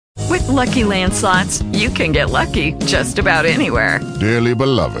Lucky Land Slots, you can get lucky just about anywhere. Dearly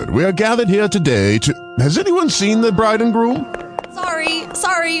beloved, we are gathered here today to... Has anyone seen the bride and groom?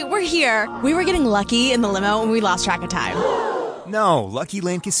 Sorry, we're here. We were getting lucky in the limo and we lost track of time. No, Lucky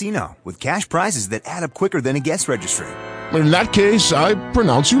Land Casino, with cash prizes that add up quicker than a guest registry. In that case, I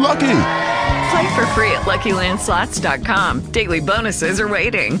pronounce you lucky. Play for free at LuckyLandSlots.com. Daily bonuses are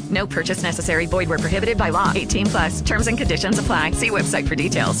waiting. No purchase necessary. Void where prohibited by law. 18 plus. Terms and conditions apply. See website for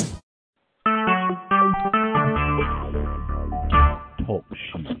details. Talk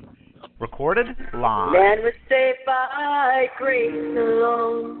shoes. Recorded live. Man was saved by grace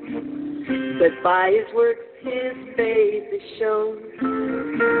alone, but by his works his faith is shown.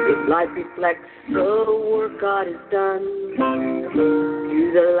 His life reflects the work God has done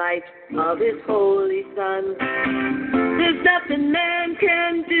through the light of his holy Son. There's nothing man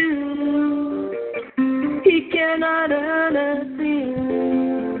can do. He cannot earn a thing.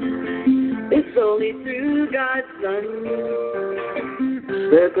 It's only through God's Son,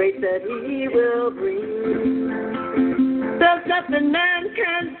 the grace that he will bring. There's nothing man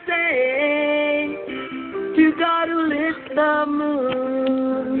can say to God who lifts the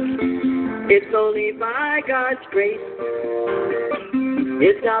moon. It's only by God's grace.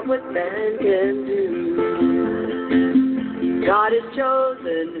 It's not what man can do. God has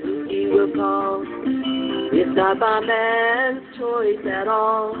chosen who he will call. It's not by man's choice at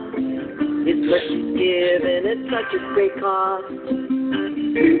all. It's what he's given at such a great cost,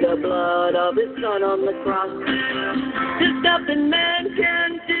 through the blood of his Son on the cross. There's nothing man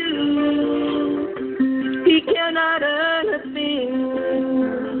can do. He cannot earn a thing.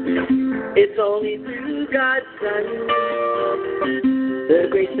 It's only through God's Son, the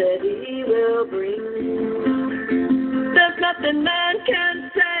grace that he will bring. There's nothing man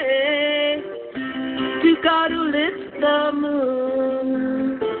can say to God who lifts the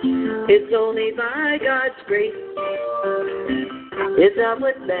moon. It's only by God's grace. It's not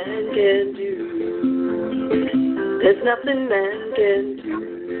what man can do. There's nothing man can do.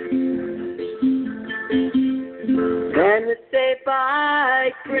 Man was saved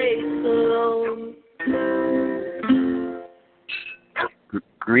by grace alone.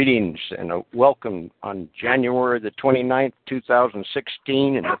 Greetings and a welcome on January the 29th,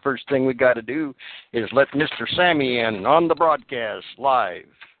 2016. And the first thing we got to do is let Mr. Sammy in on the broadcast live.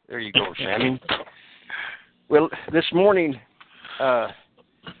 There you go, Sammy. Well, this morning, I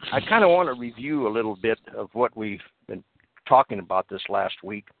kind of want to review a little bit of what we've been talking about this last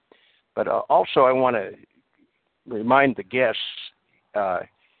week. But also I want to remind the guests,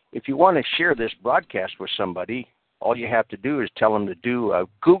 if you want to share this broadcast with somebody, all you have to do is tell them to do a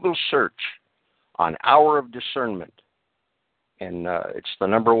Google search on Hour of Discernment. And it's the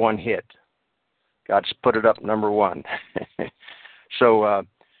number one hit. God's put it up number one. So,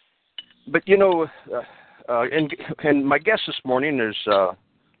 but you know, and my guest this morning is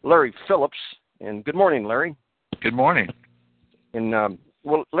Larry Phillips. And good morning, Larry. Good morning. And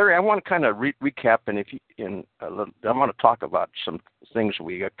well, Larry, I want to kind of recap, and I want to talk about some things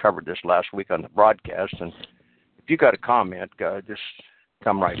we covered this last week on the broadcast. And if you got a comment, just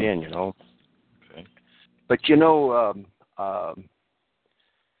come right in, you know. Okay. But you know,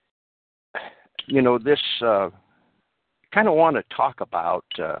 this kind of want to talk about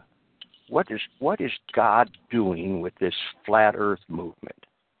what is God doing with this flat Earth movement?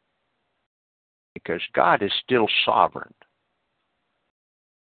 Because God is still sovereign.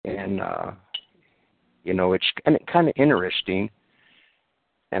 And, it's kind of interesting.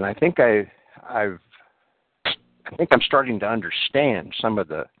 And I think I'm starting to understand some of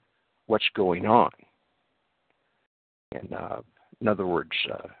what's going on. And, in other words,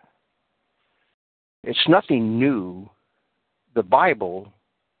 it's nothing new. The Bible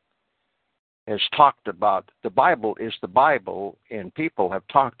has talked about, the Bible is the Bible, and people have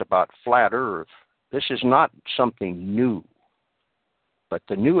talked about flat Earth. This is not something new. But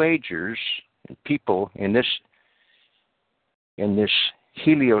the New Agers and people in this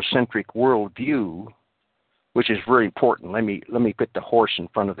heliocentric worldview, which is very important. Let me put the horse in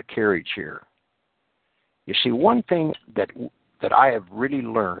front of the carriage here. You see, one thing that I have really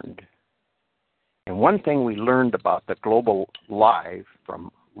learned, and one thing we learned about the Global Live from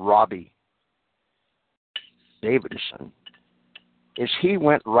Robbie Davidson, is he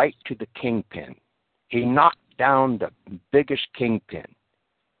went right to the kingpin. He knocked down the biggest kingpin.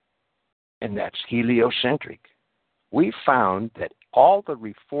 And that's heliocentric. We found that all the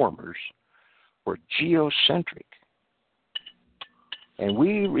reformers were geocentric. And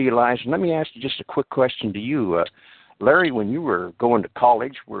we realized, let me ask you just a quick question to you. Larry, when you were going to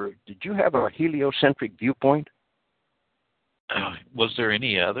college, did you have a heliocentric viewpoint? Was there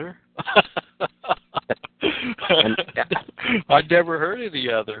any other? I never heard any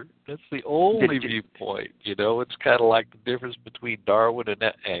other. That's the only viewpoint. It's kind of like the difference between Darwin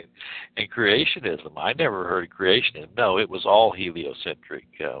and creationism. I never heard of creationism. No, it was all heliocentric.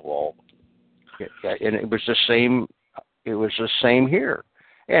 Walt. Yeah, and it was the same. It was the same here,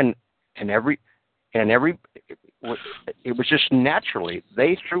 and it was just naturally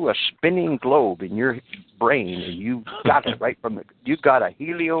they threw a spinning globe in your brain, and you got it right from you got a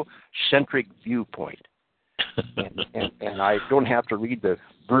heliocentric viewpoint. And I don't have to read the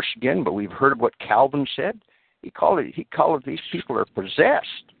verse again, but we've heard what Calvin said. He called it these people are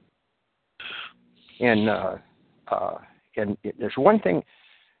possessed. And there's one thing.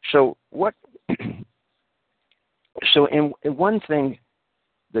 So what? So and one thing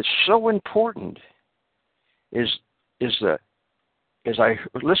that's so important is I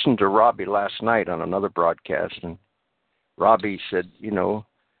listened to Robbie last night on another broadcast, and Robbie said,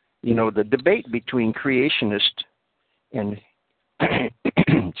 the debate between creationist and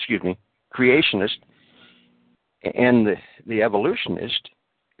creationist and the evolutionist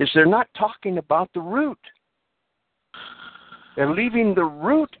is they're not talking about the root. They're leaving the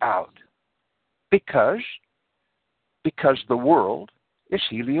root out because the world is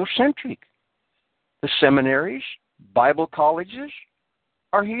heliocentric. The seminaries, Bible colleges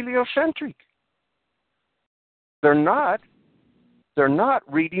are heliocentric. They're not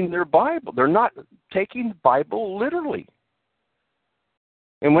reading their Bible. They're not taking the Bible literally.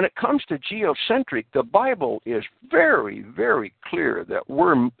 And when it comes to geocentric, the Bible is very, very clear that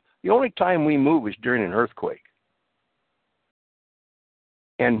the only time we move is during an earthquake.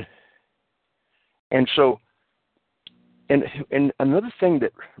 And so another thing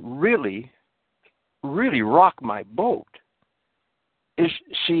that really, really rocked my boat is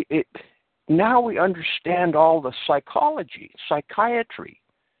now we understand all the psychology, psychiatry,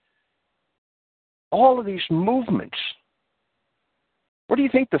 all of these movements. Where do you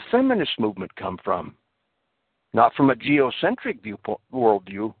think the feminist movement come from? Not from a geocentric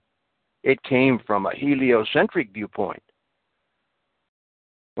worldview. It came from a heliocentric viewpoint.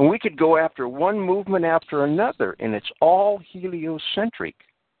 And we could go after one movement after another, and it's all heliocentric.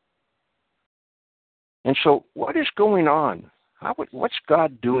 And so what is going on? What's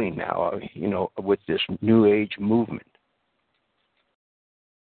God doing now, with this New Age movement?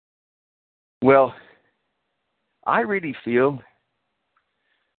 Well, I really feel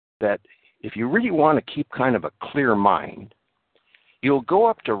that if you really want to keep kind of a clear mind, you'll go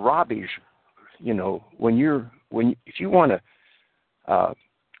up to Robbie's, if you want to,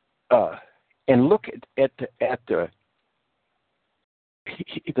 and look at the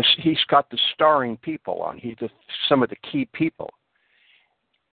he's got the starring people on. Some of the key people.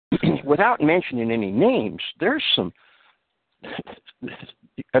 Without mentioning any names, there's some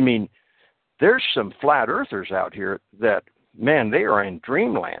flat earthers out here that, man, they are in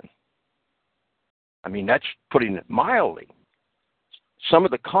dreamland. I mean, that's putting it mildly. Some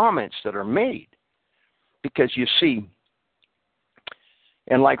of the comments that are made, because you see,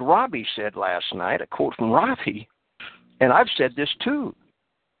 and like Robbie said last night, a quote from Robbie, and I've said this too,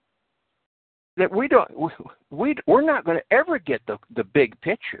 that we're not going to ever get the big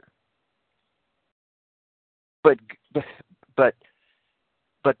picture. But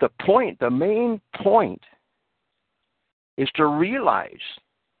the main point is to realize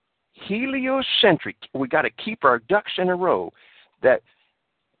heliocentric. We got to keep our ducks in a row. That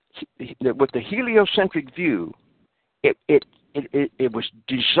with the heliocentric view, it was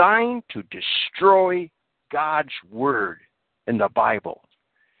designed to destroy God's word in the Bible.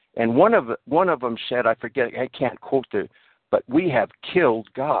 And one of them said, I forget, I can't quote but we have killed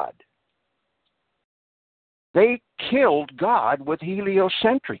God. They killed God with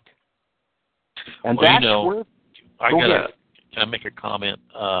heliocentric. And that's where... Can I make a comment?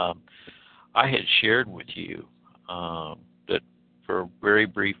 I had shared with you that for a very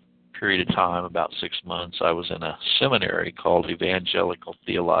brief period of time, about 6 months, I was in a seminary called Evangelical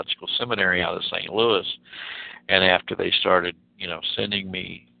Theological Seminary out of St. Louis. And after they started, sending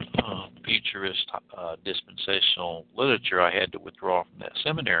me futurist dispensational literature, I had to withdraw from that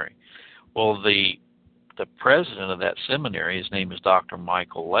seminary. Well, the president of that seminary, his name is Dr.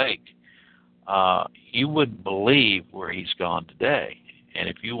 Michael Lake. You wouldn't believe where he's gone today. And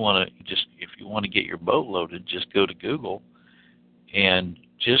if you want to get your boat loaded, just go to Google and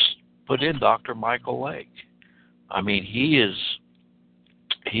just put in Dr. Michael Lake. I mean, he's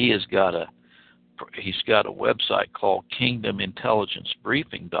got a website called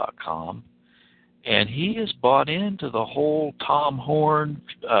KingdomIntelligenceBriefing.com, and he has bought into the whole Tom Horn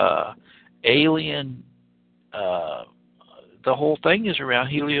alien the whole thing is around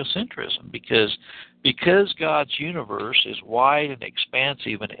heliocentrism because God's universe is wide and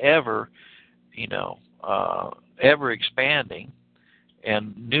expansive and ever expanding,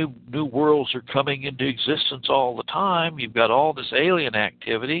 and new worlds are coming into existence all the time. You've got all this alien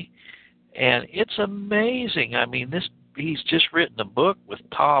activity, and it's amazing. I mean, he's just written a book with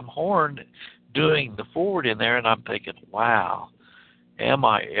Tom Horn doing the forward in there, and I'm thinking, wow, am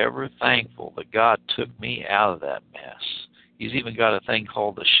I ever thankful that God took me out of that mess. He's even got a thing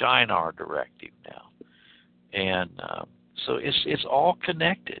called the Shinar Directive now. And so it's all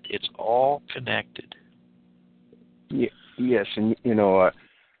connected. It's all connected. Yes, and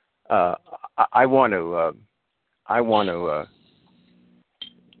I want to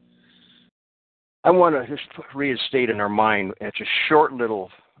just reinstate in our mind. It's a short little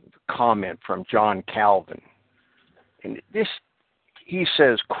comment from John Calvin, and he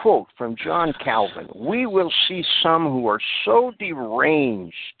says, quote, from John Calvin, "We will see some who are so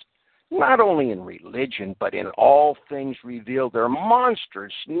deranged, not only in religion, but in all things reveal their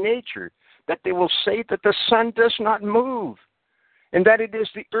monstrous nature, that they will say that the sun does not move, and that it is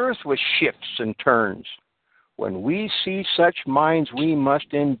the earth which shifts and turns. When we see such minds, we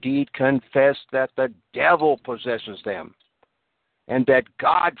must indeed confess that the devil possesses them, and that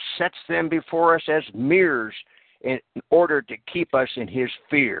God sets them before us as mirrors in order to keep us in his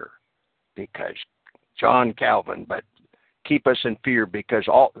fear." Because John Calvin, but keep us in fear because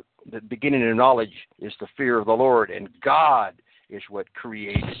all the beginning of knowledge is the fear of the Lord, and God is what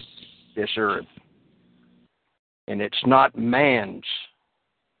created this earth. And it's not man's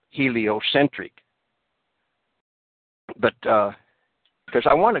heliocentric. But because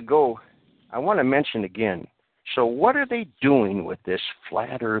I want to mention again, so what are they doing with this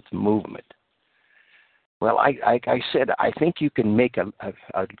flat earth movement? Well, I said, I think you can make a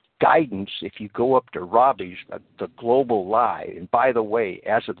guidance if you go up to Robbie's, the Global Lie. And by the way,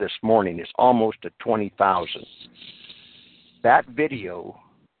 as of this morning, it's almost at 20,000. That video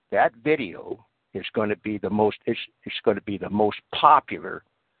is going to be the most. It's going to be the most popular.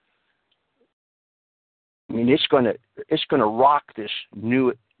 I mean, it's going to rock this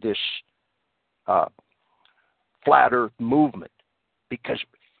flat Earth movement because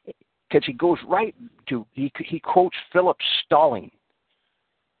he goes right to he quotes Phillips Stallings,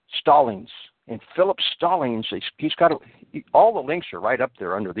 and Phillips Stallings, he's got all the links are right up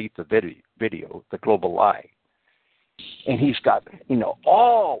there underneath the video, the Global Lie. And he's got,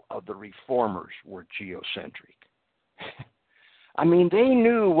 all of the reformers were geocentric. I mean, they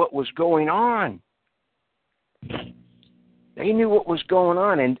knew what was going on. They knew what was going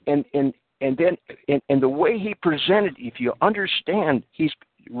on, and then the way he presented, if you understand, he's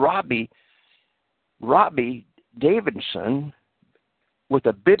Robbie Davidson, with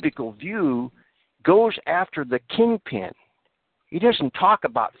a biblical view, goes after the kingpin. He doesn't talk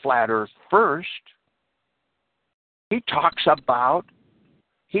about flat Earth first. He talks about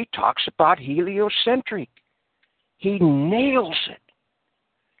heliocentric. He nails it.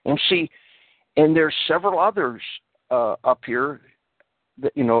 And see, and there's several others up here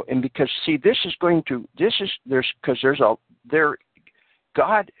that, and because see,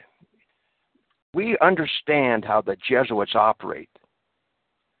 God, we understand how the Jesuits operate.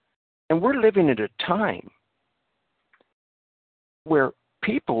 And we're living at a time where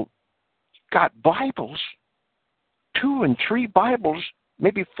people got Bibles, 2 and 3 Bibles,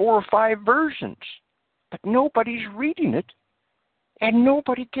 maybe 4 or 5 versions, but nobody's reading it, and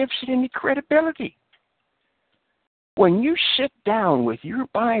nobody gives it any credibility. When you sit down with your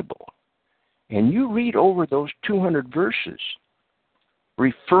Bible and you read over those 200 verses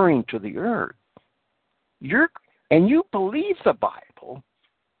referring to the earth, and you believe the Bible,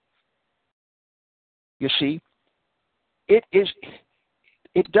 you see, it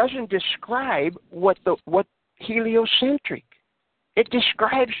doesn't describe what heliocentric. It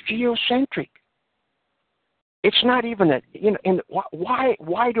describes geocentric. It's not even and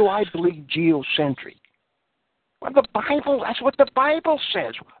why do I believe geocentric? Well, the Bible, that's what the Bible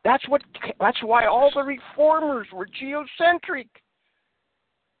says. That's why all the reformers were geocentric.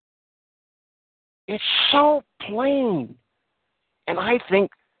 It's so plain. And I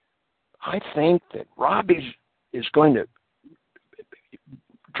think that Robbie is going to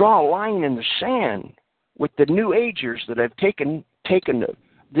draw a line in the sand with the New Agers that have taken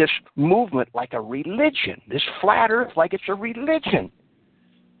this movement like a religion, this flat Earth like it's a religion.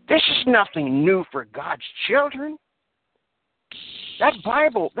 This is nothing new for God's children. That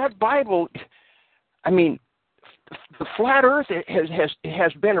Bible. I mean, the flat Earth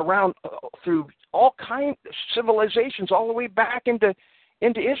has been around through all kinds of civilizations, all the way back into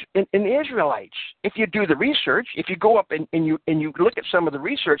in the Israelites. If you do the research, if you go up and you look at some of the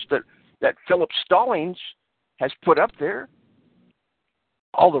research that Phillips Stallings has put up there,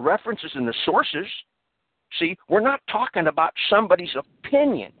 all the references and the sources, see, we're not talking about somebody's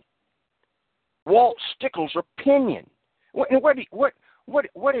opinion. Walt Stickles' opinion. What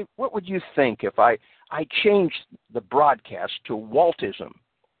would you think if I changed the broadcast to Waltism?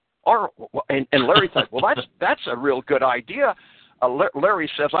 And Larry thought, well, that's a real good idea. Larry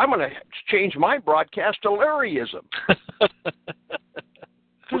says, I'm going to change my broadcast to Larryism.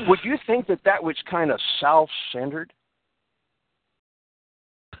 Would you think that was kind of self-centered?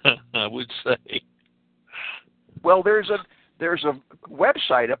 I would say. Well, there's a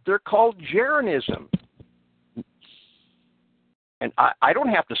website up there called Jeranism. And I don't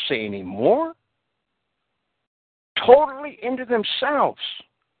have to say any more. Totally into themselves.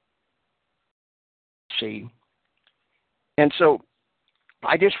 See? And so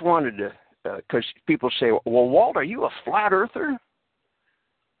I just wanted to, because people say, well, Walt, are you a flat earther?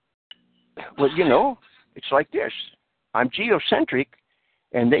 Well, it's like this. I'm geocentric,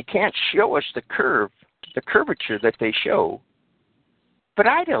 and they can't show us the curvature that they show. But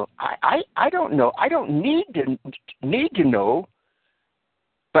I don't know. I don't need to know.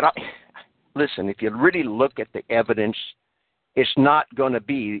 But listen, if you really look at the evidence, it's not going to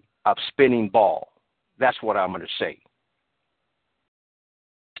be a spinning ball. That's what I'm going to say.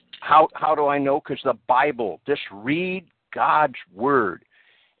 How do I know? Because the Bible. Just read God's Word.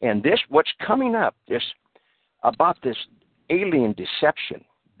 And what's coming up, about this alien deception.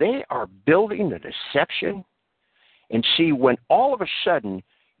 They are building a deception. And see, when all of a sudden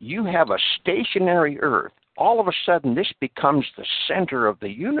you have a stationary Earth, all of a sudden this becomes the center of the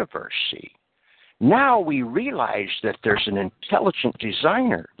universe, see. Now we realize that there's an intelligent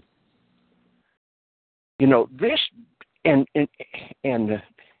designer. This and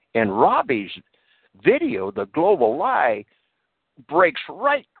Robbie's video, The Global Lie, breaks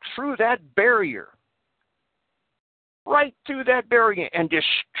right through that barrier. Right through that barrier and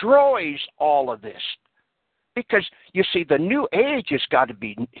destroys all of this. Because, you see, the new age has got to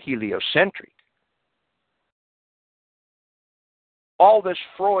be heliocentric. All this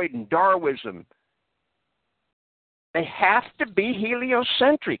Freud and Darwinism, they have to be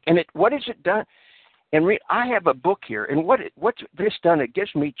heliocentric. And what has it done? And I have a book here, and what's this done? It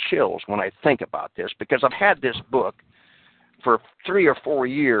gives me chills when I think about this, because I've had this book for 3 or 4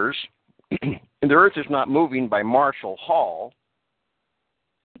 years, and The Earth is Not Moving by Marshall Hall.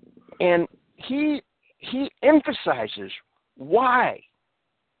 And he emphasizes why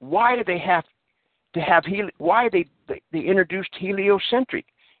do they have to have why they introduced heliocentric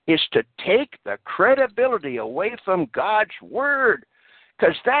is to take the credibility away from God's Word,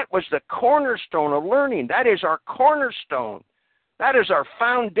 because that was the cornerstone of learning. That is our cornerstone. That is our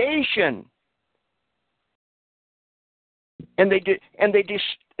foundation. And they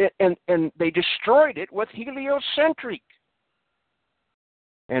destroyed it with heliocentric.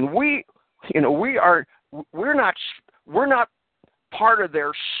 And we're not part of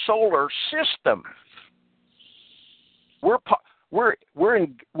their solar system. We're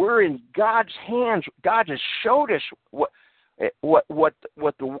in God's hands. God has showed us with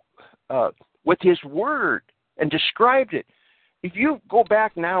His Word and described it. If you go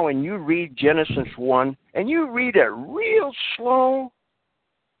back now and you read Genesis 1 and you read it real slow,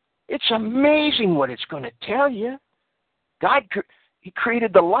 it's amazing what it's going to tell you. God, He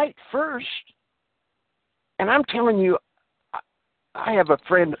created the light first. And I'm telling you, I have a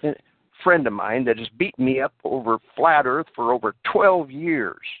friend of mine that has beaten me up over flat earth for over 12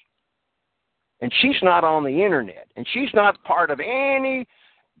 years. And she's not on the internet. And she's not part of any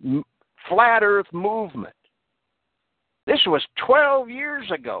flat earth movement. This was 12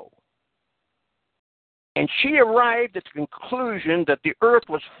 years ago. And she arrived at the conclusion that the earth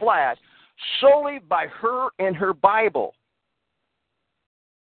was flat solely by her and her Bible.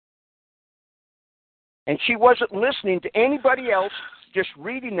 And she wasn't listening to anybody else, just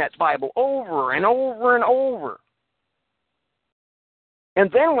reading that Bible over and over and over.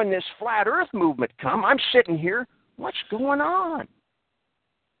 And then when this flat earth movement come, I'm sitting here, what's going on?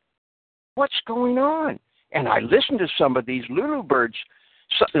 What's going on? And I listen to some of these Lulu birds,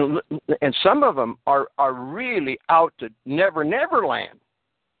 and some of them are really out to Never Land.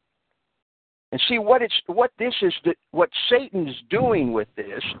 And see what Satan's doing with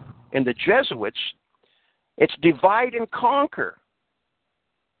this, and the Jesuits, it's divide and conquer.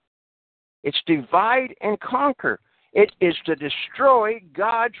 It's divide and conquer. It is to destroy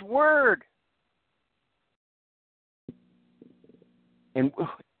God's Word. And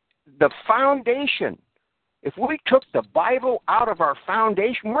the foundation If we took the Bible out of our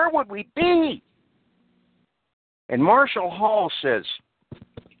foundation, where would we be? And Marshall Hall says,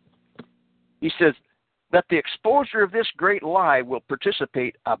 he says that the exposure of this great lie will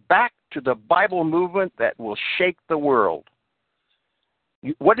participate back to the Bible movement that will shake the world.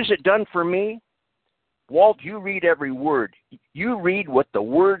 What has it done for me? Walt, you read every word. You read what the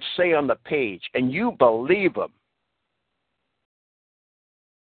words say on the page, and you believe them.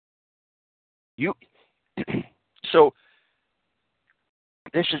 So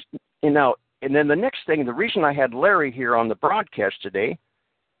this is, and then the next thing, the reason I had Larry here on the broadcast today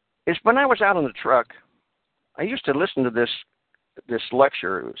is when I was out on the truck, I used to listen to this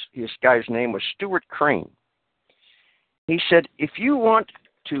lecture. This guy's name was Stuart Crane. He said, if you want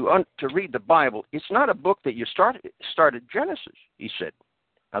to read the Bible, it's not a book that you start at Genesis. He said,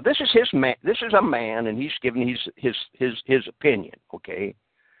 now this is a man, and he's giving his opinion. Okay,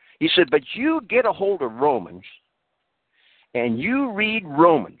 he said, but you get a hold of Romans, and you read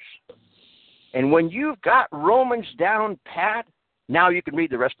Romans, and when you've got Romans down pat, now you can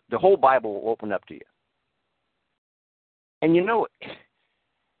read the rest. The whole Bible will open up to you. And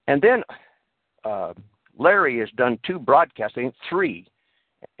and then Larry has done 2 broadcasts, I think 3,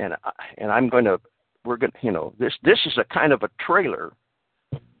 and this is a kind of a trailer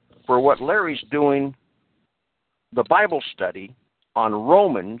for what Larry's doing, the Bible study on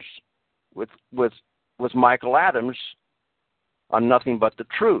Romans with Michael Adams on Nothing But the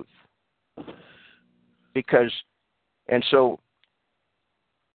Truth.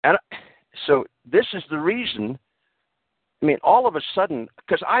 So this is the reason. I mean, all of a sudden,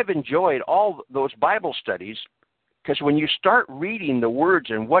 because I've enjoyed all those Bible studies, because when you start reading the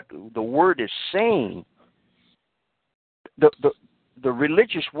words and what the word is saying, the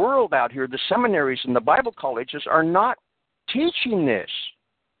religious world out here, the seminaries and the Bible colleges are not teaching this.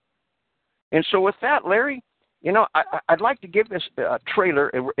 And so with that, Larry, I'd like to give this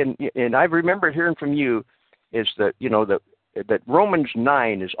trailer, and I remember hearing from you, is that, that Romans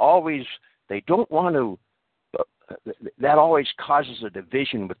 9 is always, they don't want to, that always causes a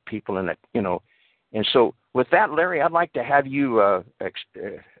division with people, and and so with that, Larry, I'd like to have you, and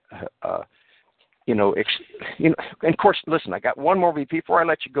of course, listen, I got one more before I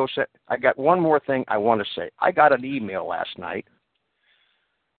let you go. I got one more thing I want to say. I got an email last night.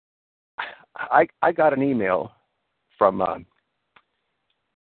 I got an email from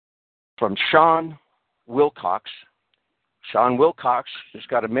Sean Wilcox. Sean Wilcox has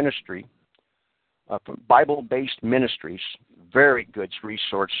got a ministry. From Bible-Based Ministries, very good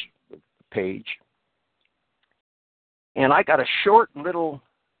resource page. And I got a short little,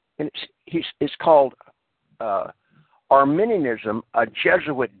 and it's called Arminianism, a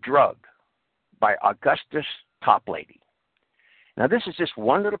Jesuit Drug by Augustus Toplady. Now this is just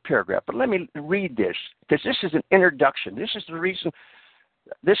one little paragraph, but let me read this, because this is an introduction. This is the reason,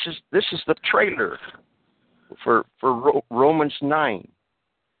 this is the trailer for Romans 9.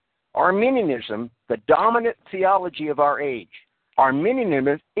 Arminianism, the dominant theology of our age.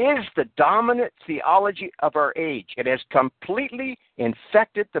 Arminianism is the dominant theology of our age. It has completely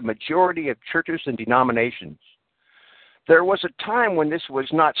infected the majority of churches and denominations. There was a time when this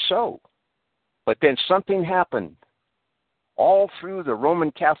was not so, but then something happened all through the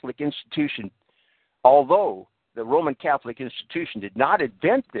Roman Catholic institution. Although the Roman Catholic institution did not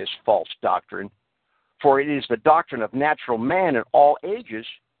invent this false doctrine, for it is the doctrine of natural man in all ages,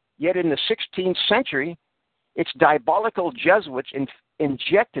 yet in the 16th century, its diabolical Jesuits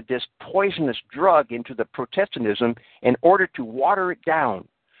injected this poisonous drug into the Protestantism in order to water it down,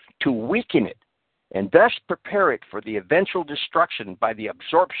 to weaken it, and thus prepare it for the eventual destruction by the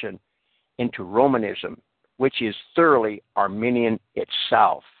absorption into Romanism, which is thoroughly Arminian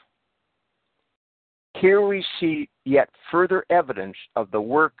itself. Here we see yet further evidence of the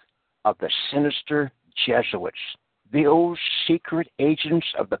work of the sinister Jesuits, those secret agents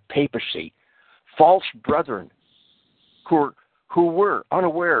of the papacy, false brethren who were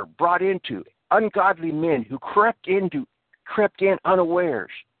unaware, brought into ungodly men who crept in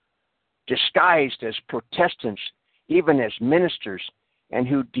unawares, disguised as Protestants, even as ministers, and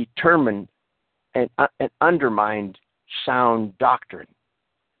who determined and undermined sound doctrine.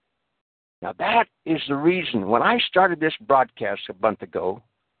 Now that is the reason, when I started this broadcast a month ago,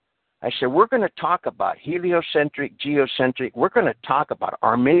 I said, we're going to talk about heliocentric, geocentric. We're going to talk about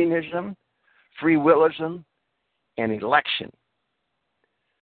Arminianism, free willism, and election.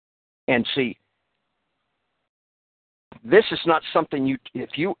 And see, this is not something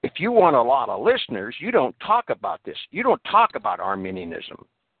if you want a lot of listeners, you don't talk about this. You don't talk about Arminianism.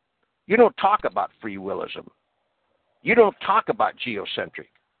 You don't talk about free willism. You don't talk about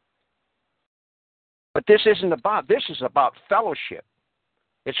geocentric. But this is about fellowship.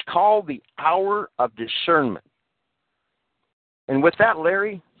 It's called the hour of discernment. And with that,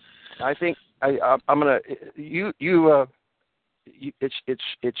 Larry, I think I'm gonna you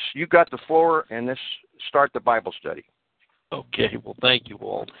got the floor, and let's start the Bible study. Okay. Well, thank you,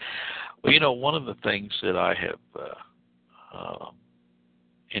 Walt. Well, one of the things that I have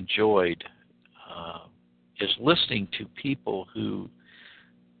enjoyed is listening to people who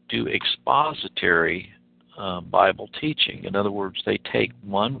do expository Bible teaching. In other words, they take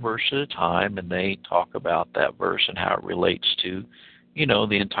one verse at a time and they talk about that verse and how it relates to,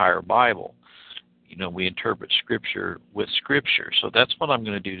 the entire Bible. We interpret Scripture with Scripture. So that's what I'm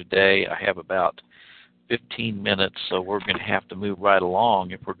going to do today. I have about 15 minutes, so we're going to have to move right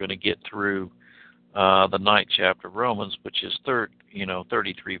along if we're going to get through the 9th chapter of Romans, which is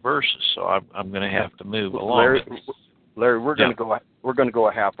 33 verses. So I'm going to have to move along. Larry, we're going to go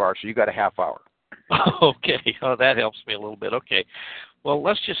a half hour, so you got a half hour. Okay. Oh, that helps me a little bit. Okay. Well,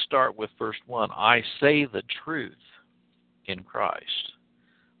 let's just start with verse 1. I say the truth in Christ.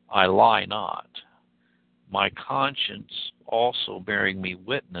 I lie not. My conscience also bearing me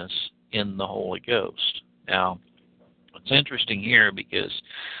witness in the Holy Ghost. Now, it's interesting here because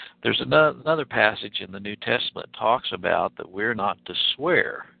there's another passage in the New Testament that talks about that we're not to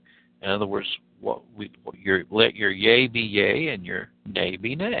swear. In other words, let your yea be yea and your nay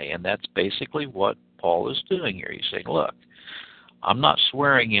be nay. And that's basically what Paul is doing here. He's saying, look, I'm not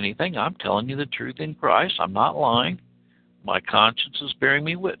swearing anything. I'm telling you the truth in Christ. I'm not lying. My conscience is bearing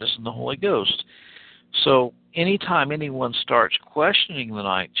me witness in the Holy Ghost. So anytime anyone starts questioning the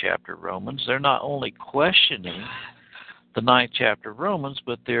 9th chapter of Romans, they're not only questioning the 9th chapter of Romans,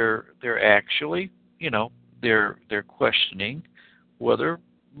 but they're actually, they're questioning whether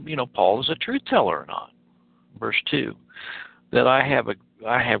Paul is a truth teller or not. Verse 2, that I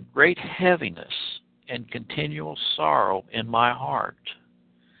have great heaviness and continual sorrow in my heart.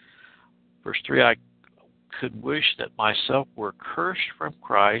 Verse 3, I could wish that myself were cursed from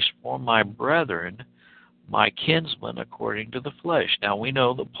Christ for my brethren, my kinsmen according to the flesh. Now we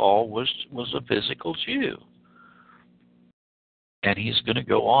know that Paul was a physical Jew. And he's going to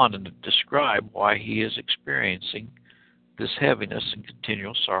go on and describe why he is experiencing this heaviness and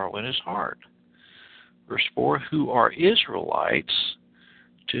continual sorrow in his heart. Verse 4, who are Israelites,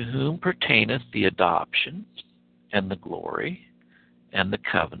 to whom pertaineth the adoption, and the glory, and the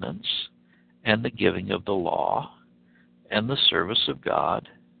covenants, and the giving of the law, and the service of God,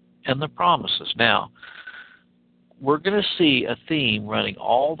 and the promises. Now, we're going to see a theme running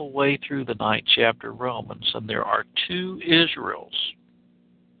all the way through the 9th chapter of Romans, and there are two Israels.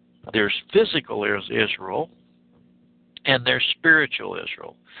 There's physical Israel, and there's spiritual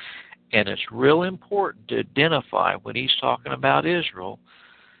Israel. And it's real important to identify when he's talking about Israel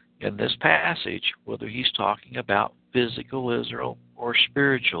in this passage, whether he's talking about physical Israel or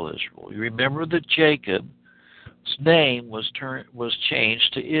spiritual Israel. You remember that Jacob's name was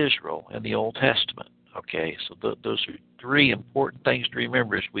changed to Israel in the Old Testament. Okay, so those are three important things to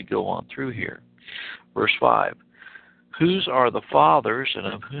remember as we go on through here. Verse 5, whose are the fathers, and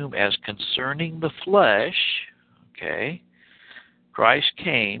of whom as concerning the flesh, okay, Christ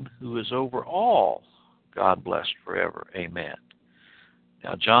came, who is over all, God blessed forever. Amen.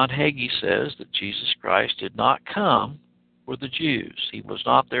 Now, John Hagee says that Jesus Christ did not come for the Jews. He was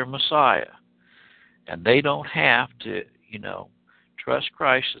not their Messiah. And they don't have to, trust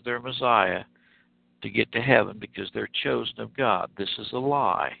Christ as their Messiah to get to heaven because they're chosen of God. This is a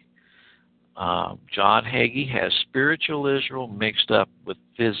lie. John Hagee has spiritual Israel mixed up with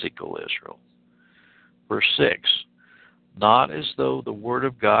physical Israel. Verse 6, not as though the word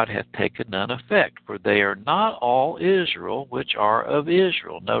of God hath taken none effect, for they are not all Israel which are of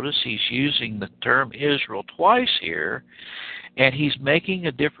Israel. Notice he's using the term Israel twice here, and he's making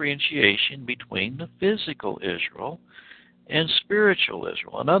a differentiation between the physical Israel and spiritual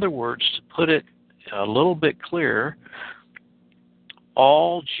Israel. In other words, to put it a little bit clearer,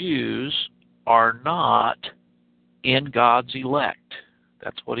 all Jews are not in God's elect.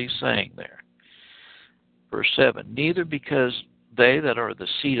 That's what he's saying there. Verse 7, neither because they that are the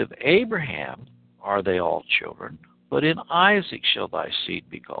seed of Abraham are they all children, but in Isaac shall thy seed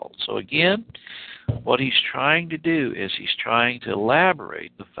be called. So again, what he's trying to do is he's trying to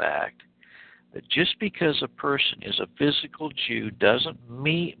elaborate the fact that just because a person is a physical Jew doesn't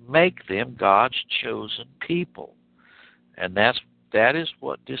make them God's chosen people. And that is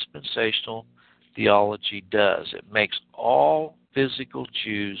what dispensational theology does. It makes all physical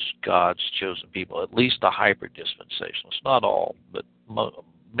Jews God's chosen people, at least the hyper-dispensationalists. Not all, but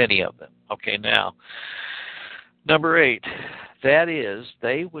many of them. Okay, now, number 8, that is,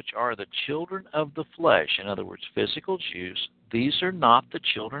 they which are the children of the flesh, in other words, physical Jews, these are not the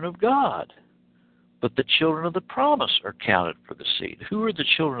children of God, but the children of the promise are counted for the seed. Who are the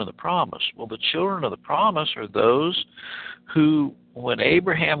children of the promise? Well, the children of the promise are those who, when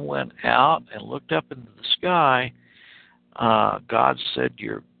Abraham went out and looked up into the sky, God said,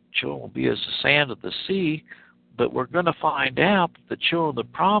 your children will be as the sand of the sea, but we're going to find out that the children of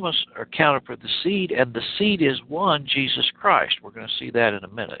the promise are counted for the seed, and the seed is one, Jesus Christ. We're going to see that in a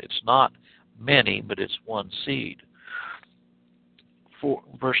minute. It's not many, but it's one seed.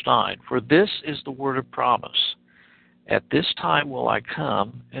 Verse 9, for this is the word of promise. At this time will I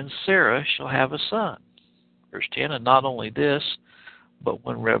come, and Sarah shall have a son. Verse 10, and not only this, but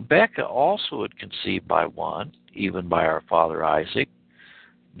when Rebekah also had conceived by one, even by our father Isaac,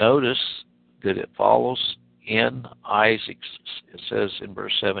 notice that it follows in Isaac's, it says in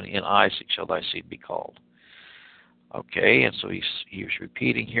verse 7, in Isaac shall thy seed be called. Okay, and so he's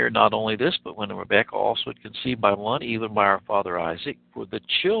repeating here, not only this, but when Rebekah also had conceived by one, even by our father Isaac, for the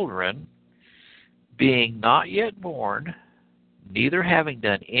children being not yet born, neither having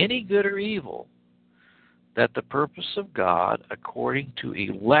done any good or evil, that the purpose of God according to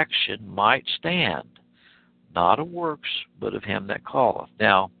election might stand, not of works, but of him that calleth.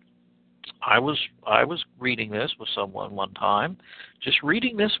 Now, I was reading this with someone one time, just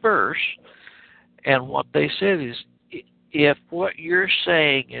reading this verse, and what they said is, if what you're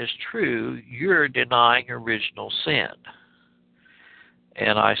saying is true, you're denying original sin.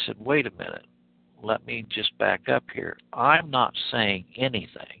 And I said, wait a minute, let me just back up here. I'm not saying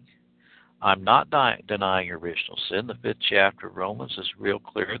anything. I'm not denying original sin. The 5th chapter of Romans is real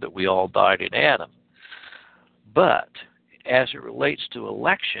clear that we all died in Adam. But as it relates to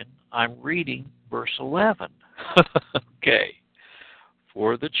election, I'm reading verse 11. Okay.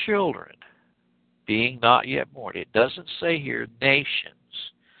 For the children being not yet born. It doesn't say here nations.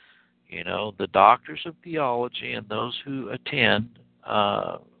 You know, the doctors of theology and those who attend,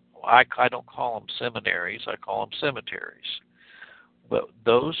 I don't call them seminaries, I call them cemeteries. But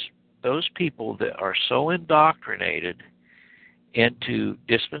those people that are so indoctrinated into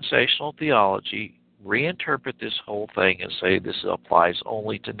dispensational theology reinterpret this whole thing and say this applies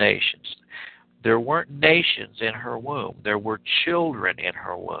only to nations. There weren't nations in her womb. There were children in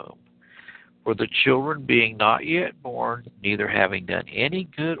her womb. For the children being not yet born, neither having done any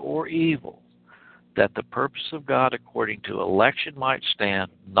good or evil, that the purpose of God according to election might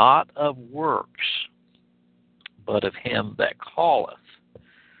stand, not of works, but of him that calleth.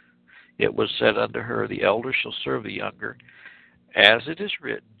 It was said unto her, the elder shall serve the younger. As it is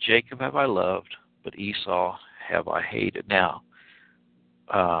written, Jacob have I loved, but Esau have I hated. Now,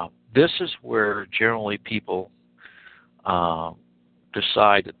 this is where generally people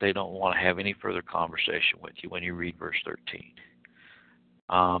decide that they don't want to have any further conversation with you when you read verse 13.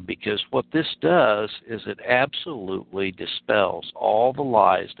 Because what this does is it absolutely dispels all the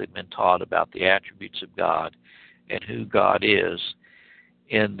lies that have been taught about the attributes of God and who God is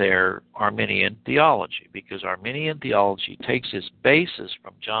in their Arminian theology. Because Arminian theology takes its basis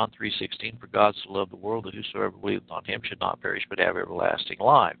from John 3:16, for God so loved the world that whosoever believeth on him should not perish but have everlasting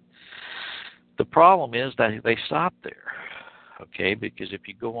life. The problem is that they stop there. Okay, because if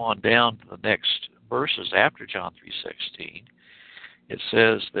you go on down to the next verses after John 3:16, it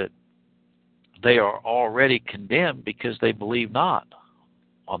says that they are already condemned because they believe not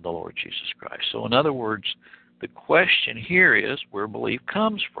on the Lord Jesus Christ. So in other words, the question here is where belief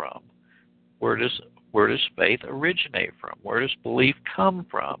comes from. Where does faith originate from? Where does belief come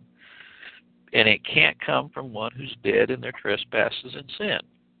from? And it can't come from one who's dead in their trespasses and sin.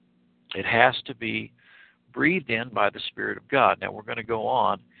 It has to be breathed in by the Spirit of God. Now we're going to go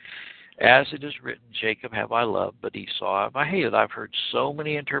on. As it is written, Jacob have I loved, but Esau have I hated. I've heard so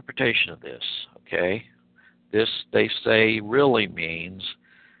many interpretations of this, okay? This, they say, really means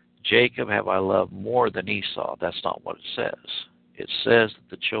Jacob have I loved more than Esau. That's not what it says. It says that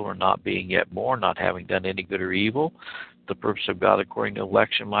the children not being yet born, not having done any good or evil, the purpose of God according to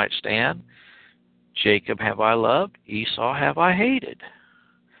election might stand. Jacob have I loved, Esau have I hated.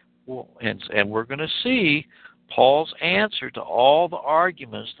 Well, and we're going to see Paul's answer to all the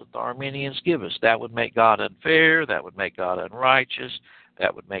arguments that the Arminians give us. That would make God unfair, that would make God unrighteous,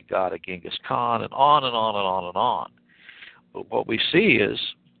 that would make God a Genghis Khan, and on and on and on and on. But what we see is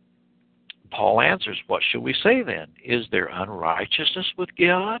Paul answers, what shall we say then? Is there unrighteousness with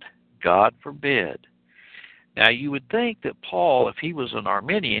God? God forbid. Now, you would think that Paul, if he was an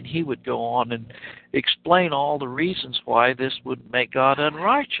Arminian, he would go on and explain all the reasons why this would make God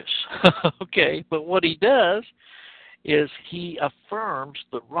unrighteous. Okay, but what he does is he affirms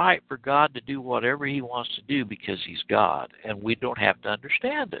the right for God to do whatever he wants to do because he's God, and we don't have to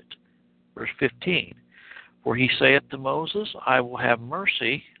understand it. Verse 15, for he saith to Moses, I will have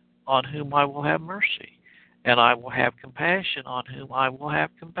mercy on whom I will have mercy, and I will have compassion on whom I will have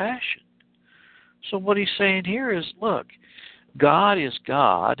compassion. So what he's saying here is, look, God is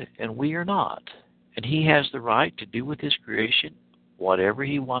God, and we are not. And he has the right to do with his creation whatever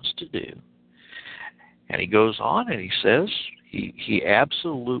he wants to do. And he goes on and he says he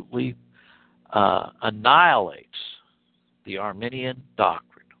absolutely annihilates the Arminian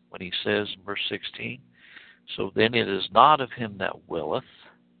doctrine when he says in verse 16, so then it is not of him that willeth,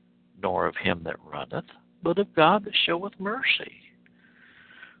 nor of him that runneth, but of God that showeth mercy.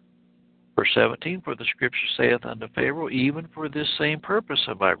 Verse 17, for the Scripture saith unto Pharaoh, even for this same purpose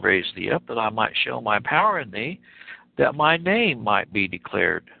have I raised thee up, that I might show my power in thee, that my name might be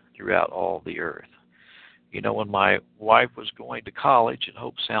declared throughout all the earth. You know, when my wife was going to college at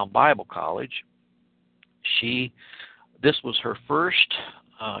Hope Sound Bible College, this was her first,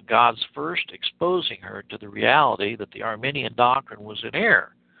 God's first exposing her to the reality that the Arminian doctrine was in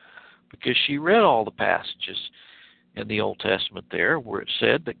error, because she read all the passages in the Old Testament there where it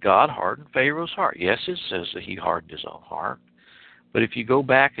said that God hardened Pharaoh's heart. Yes, it says that he hardened his own heart, but if you go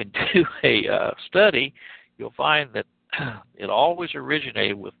back and do a study, you'll find that it always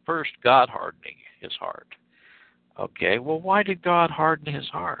originated with first God hardening his heart. Okay, well, why did God harden his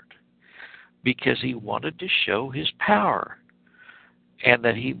heart? Because he wanted to show his power, and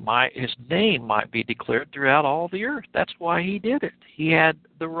that his name might be declared throughout all the earth. That's why he did it. He had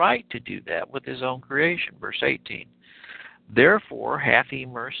the right to do that with his own creation. Verse 18, therefore hath he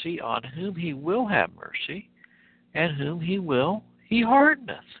mercy on whom he will have mercy, and whom he will he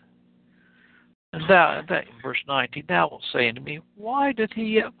hardeneth. And that verse 19, thou wilt say unto me, why doth he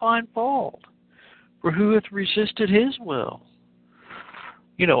yet find fault? For who hath resisted his will?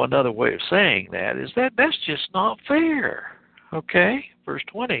 You know, another way of saying that is that's just not fair. Okay? Verse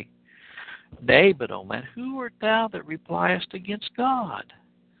 20. Nay, but, O man, who art thou that repliest against God?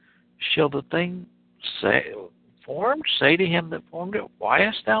 Shall the thing formed say to him that formed it, why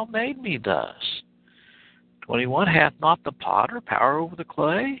hast thou made me thus? 21. Hath not the potter power over the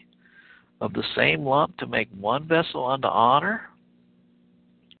clay, of the same lump to make one vessel unto honor,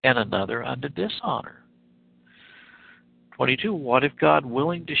 and another unto dishonor? 22. What if God,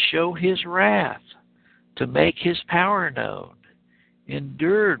 willing to show his wrath, to make his power known,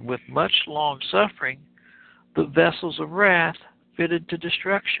 endured with much long suffering the vessels of wrath fitted to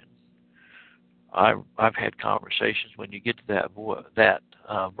destruction? I've had conversations when you get to that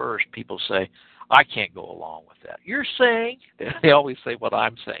verse, people say, I can't go along with that. You're saying, they always say what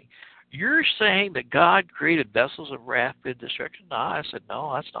I'm saying, you're saying that God created vessels of wrath fitted to destruction? No, I said,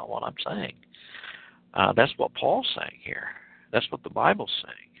 no, that's not what I'm saying. That's what Paul's saying here. That's what the Bible's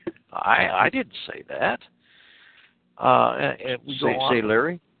saying. I didn't say that. And we say,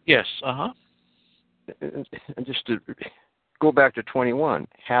 Larry? Yes, And just to go back to 21,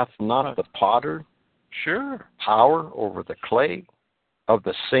 hath not the potter power over the clay, of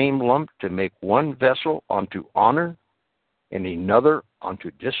the same lump to make one vessel unto honor, and another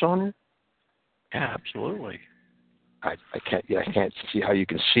unto dishonor? Yeah, absolutely. I can't see how you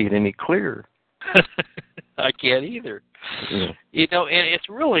can see it any clearer. I can't either. Yeah. You know, and it's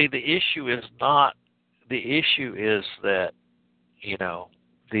really, the issue is that, you know,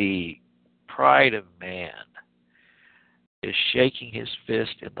 the pride of man is shaking his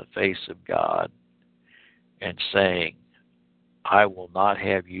fist in the face of God and saying, I will not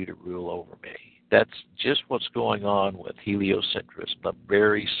have you to rule over me. That's just what's going on with heliocentrism, the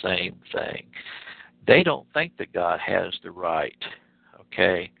very same thing. They don't think that God has the right,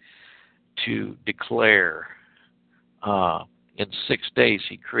 okay, to declare in 6 days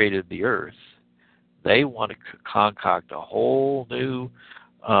he created the earth. They want to concoct a whole new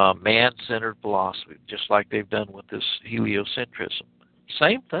man-centered philosophy, just like they've done with this heliocentrism.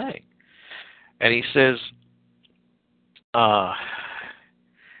 Same thing. And he says,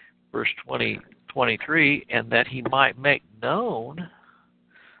 verse 23, and that he might make known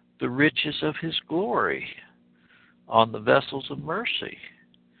the riches of his glory on the vessels of mercy,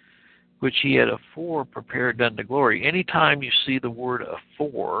 which he had afore prepared unto glory. Anytime you see the word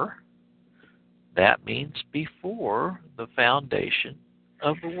afore, that means before the foundation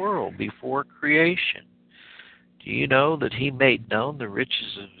of the world, before creation. Do you know that he made known the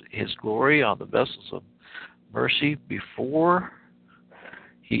riches of his glory on the vessels of mercy before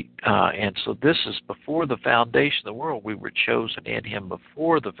he? And so this is before the foundation of the world. We were chosen in him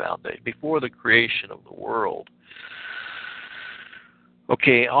before the foundation, before the creation of the world.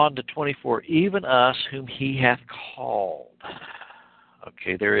 Okay, on to 24. Even us whom he hath called.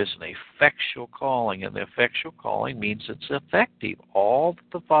 Okay, there is an effectual calling, and the effectual calling means it's effective. All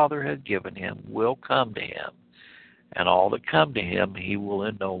that the Father has given him will come to him, and all that come to him he will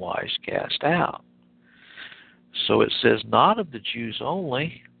in no wise cast out. So it says not of the Jews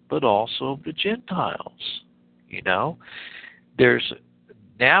only, but also of the Gentiles. You know,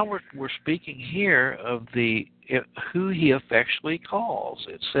 now we're speaking here of who he effectually calls.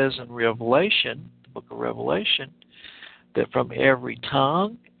 It says in Revelation, the book of Revelation, that from every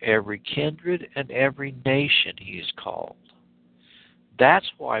tongue, every kindred, and every nation he is called. That's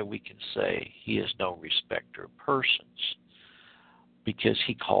why we can say he is no respecter of persons, because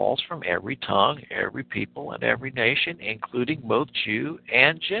he calls from every tongue, every people, and every nation, including both Jew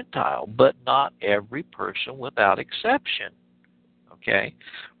and Gentile, but not every person without exception. Okay?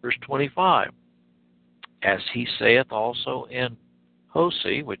 Verse 25, as he saith also in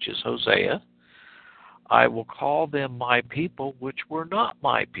Hosea, which is Hosea, I will call them my people which were not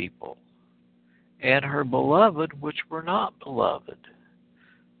my people, and her beloved which were not beloved.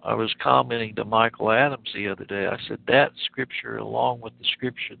 I was commenting to Michael Adams the other day. I said that scripture, along with the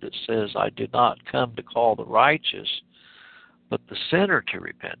scripture that says, I did not come to call the righteous, but the sinner to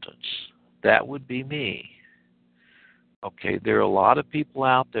repentance, that would be me. Okay, there are a lot of people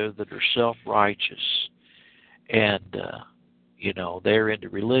out there that are self-righteous, and, they're into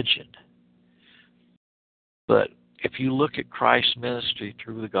religion. But if you look at Christ's ministry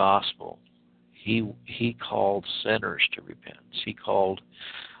through the gospel, he called sinners to repentance. He called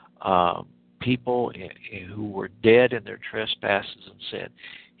people who were dead in their trespasses and sin.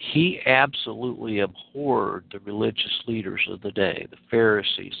 He absolutely abhorred the religious leaders of the day, the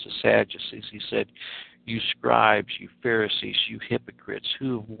Pharisees, the Sadducees. He said, you scribes, you Pharisees, you hypocrites,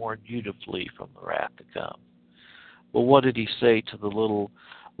 who have warned you to flee from the wrath to come? Well, what did he say to the little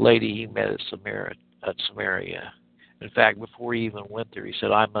lady he met at Samaria? In fact, before he even went there, he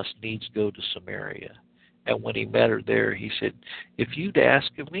said, I must needs go to Samaria. And when he met her there, he said, if you'd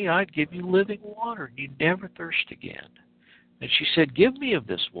ask of me, I'd give you living water, and you'd never thirst again. And she said, give me of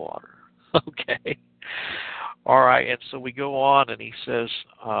this water. Okay. All right, and so we go on, and he says,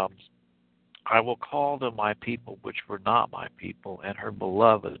 I will call them my people, which were not my people, and her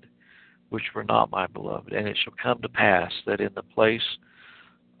beloved, which were not my beloved. And it shall come to pass that in the place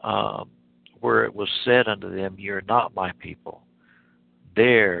where it was said unto them, ye are not my people,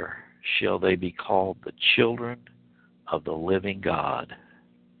 there shall they be called the children of the living God.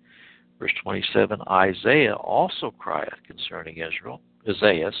 Verse 27, Isaiah also crieth concerning Israel,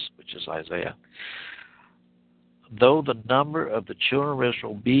 Isaiah, which is Isaiah, though the number of the children of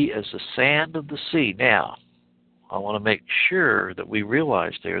Israel be as the sand of the sea. Now, I want to make sure that we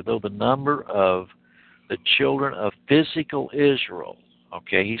realize there, though the number of the children of physical Israel,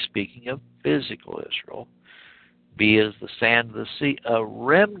 okay, he's speaking of physical Israel, be as the sand of the sea, a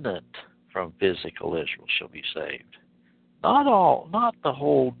remnant from physical Israel shall be saved. Not the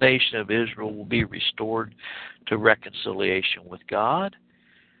whole nation of Israel will be restored to reconciliation with God,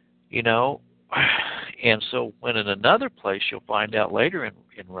 And so when in another place you'll find out later in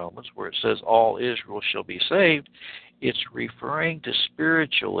Romans where it says all Israel shall be saved, it's referring to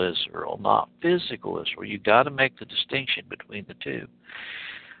spiritual Israel, not physical Israel. You've got to make the distinction between the two.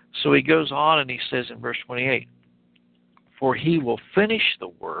 So he goes on and he says in verse 28, for he will finish the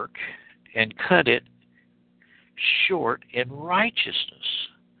work and cut it short in righteousness,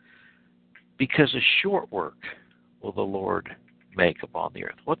 because a short work will the Lord make upon the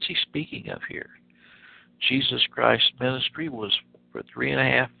earth. What's he speaking of here? Jesus Christ's ministry was for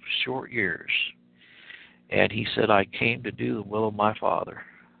 3.5 short years. And he said, I came to do the will of my Father.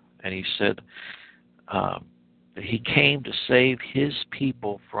 And he said that he came to save his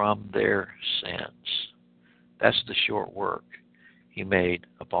people from their sins. That's the short work he made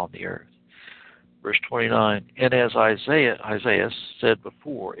upon the earth. Verse 29, and as Isaiah said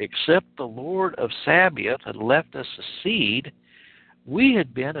before, except the Lord of Sabaoth had left us a seed, we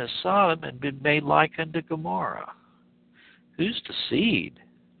had been as Sodom and been made like unto Gomorrah. Who's the seed?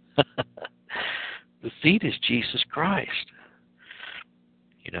 The seed is Jesus Christ.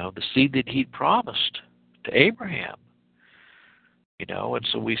 The seed that he promised to Abraham. And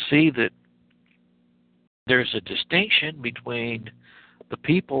so we see that there's a distinction between the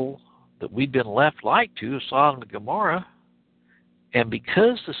people that we've been left like to, Sodom and Gomorrah, and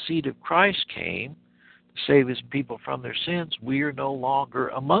because the seed of Christ came to save his people from their sins, we are no longer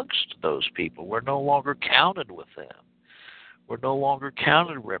amongst those people. We're no longer counted with them. We're no longer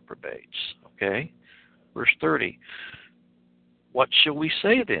counted reprobates. Okay? Verse 30, what shall we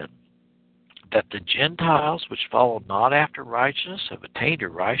say then? that the Gentiles which followed not after righteousness have attained to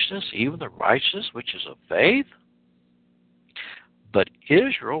righteousness, even the righteousness which is of faith? But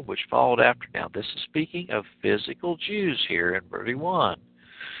Israel, which followed after, now this is speaking of physical Jews here in 31.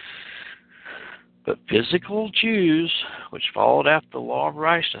 But physical Jews, which followed after the law of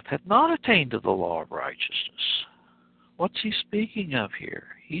righteousness, had not attained to the law of righteousness. What's he speaking of here?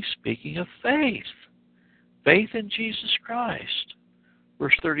 He's speaking of faith. Faith in Jesus Christ.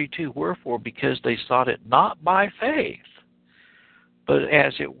 Verse 32, wherefore, because they sought it not by faith, but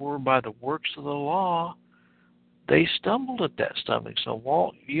as it were by the works of the law, they stumbled at that stumbling. So,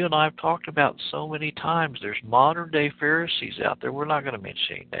 Walt, you and I have talked about so many times, there's modern-day Pharisees out there. We're not going to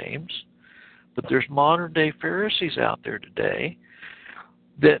mention any names, but there's modern-day Pharisees out there today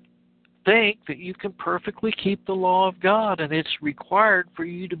that think that you can perfectly keep the law of God, and it's required for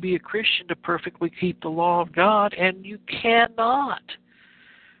you to be a Christian to perfectly keep the law of God, and you cannot.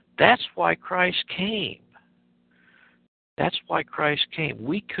 That's why Christ came. That's why Christ came.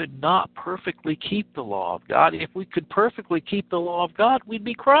 We could not perfectly keep the law of God. If we could perfectly keep the law of God, we'd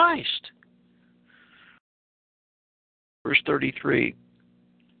be Christ. Verse 33.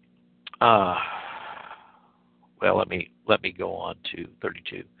 Well, let me go on to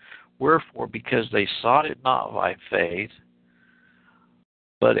 32. Wherefore, because they sought it not by faith,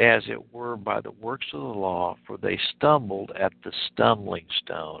 but as it were by the works of the law, for they stumbled at the stumbling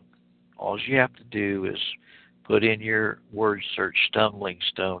stone. All you have to do is put in your word search stumbling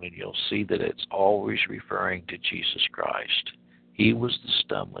stone, and you'll see that it's always referring to Jesus Christ. He was the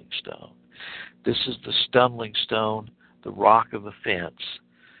stumbling stone. This is the stumbling stone, the rock of offense,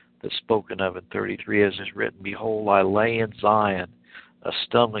 that's spoken of in 33, as is written, behold, I lay in Zion a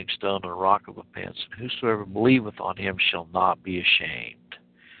stumbling stone and a rock of offense, and whosoever believeth on him shall not be ashamed.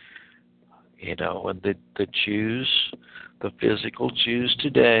 You know, and the Jews, the physical Jews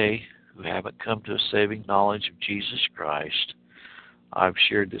today, who haven't come to a saving knowledge of Jesus Christ. I've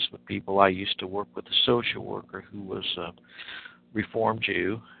shared this with people. I used to work with a social worker who was a Reformed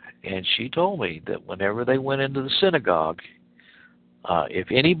Jew, and she told me that whenever they went into the synagogue, if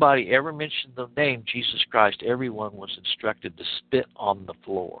anybody ever mentioned the name Jesus Christ, everyone was instructed to spit on the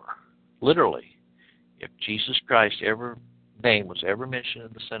floor. Literally. If Jesus Christ's name was ever mentioned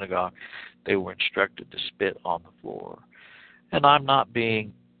in the synagogue, they were instructed to spit on the floor. And I'm not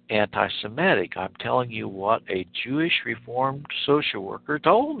being anti-Semitic. I'm telling you what a Jewish Reformed social worker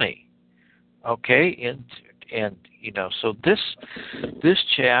told me. Okay, and you know, so this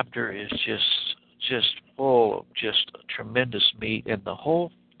chapter is just full of just tremendous meat, and the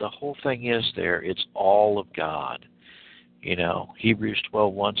whole thing is there. It's all of God. You know, Hebrews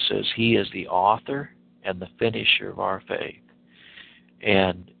 12:1 says He is the author and the finisher of our faith,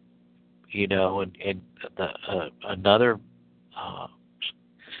 and you know, and another.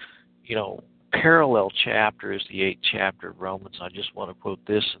 You know, parallel chapter is the 8th chapter of Romans. I just want to quote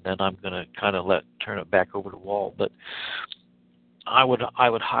this, and then I'm going to kind of turn it back over to Walt. But I would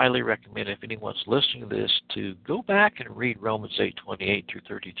highly recommend, if anyone's listening to this, to go back and read Romans 8:28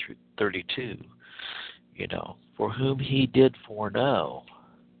 through 32. You know, for whom He did foreknow.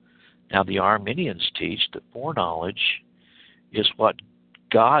 Now the Arminians teach that foreknowledge is what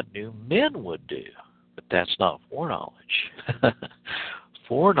God knew men would do, but that's not foreknowledge.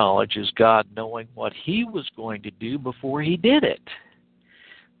 Foreknowledge is God knowing what He was going to do before He did it.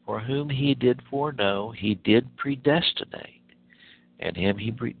 For whom He did foreknow, He did predestinate. And him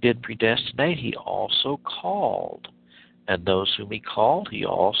He did predestinate, He also called. And those whom He called, He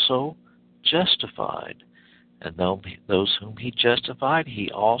also justified. And those whom He justified,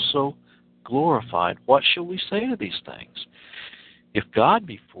 He also glorified. What shall we say to these things? If God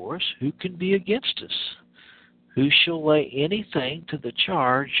be for us, who can be against us? Who shall lay anything to the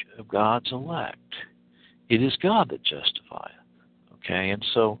charge of God's elect? It is God that justifieth. Okay, and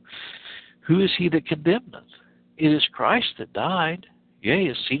so who is He that condemneth? It is Christ that died, yea,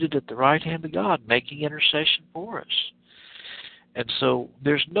 is seated at the right hand of God, making intercession for us. And so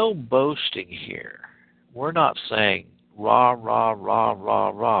there's no boasting here. We're not saying, rah, rah, rah,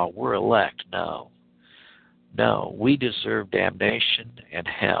 rah, rah, we're elect. No. No, we deserve damnation and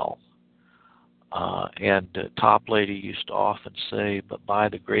hell. And Top Lady used to often say, but by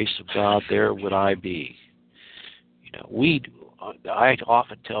the grace of God, there would I be. You know, I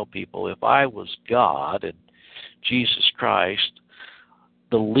often tell people, if I was God and Jesus Christ,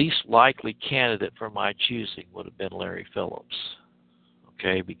 the least likely candidate for my choosing would have been Larry Phillips.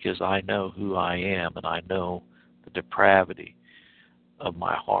 Okay, because I know who I am, and I know the depravity of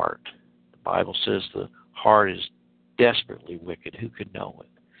my heart. The Bible says the heart is desperately wicked. Who could know it?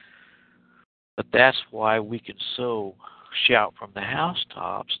 But that's why we can so shout from the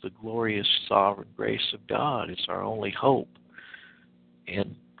housetops the glorious sovereign grace of God. It's our only hope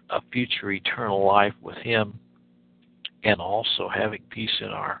in a future eternal life with Him, and also having peace in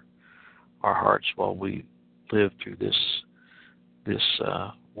our hearts while we live through this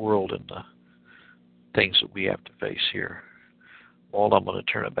world and the things that we have to face here. Walt, I'm going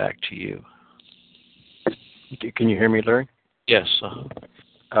to turn it back to you. Can you hear me, Larry? Yes.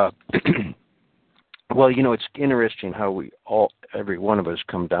 Well, it's interesting how every one of us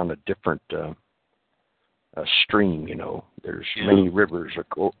come down a different stream. There's many rivers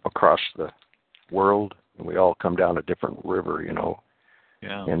across the world, and we all come down a different river.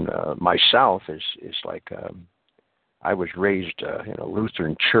 Yeah. And myself is like I was raised in a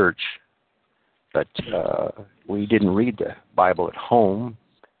Lutheran church, but we didn't read the Bible at home,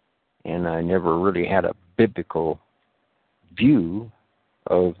 and I never really had a biblical view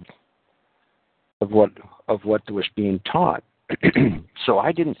of what was being taught. So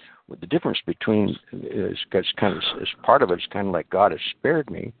I didn't. The difference between is part of it is kind of like God has spared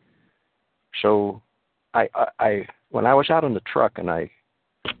me. So I when I was out on the truck and I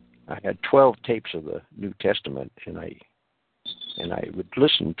had 12 tapes of the New Testament, and I would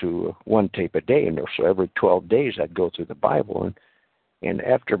listen to one tape a day, and so every 12 days I'd go through the Bible, and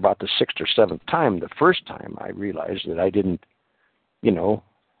after about the 6th or 7th time, the first time I realized that I didn't,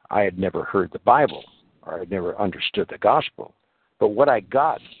 I had never heard the Bible, or I had never understood the gospel. But what I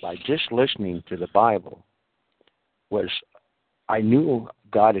got by just listening to the Bible was I knew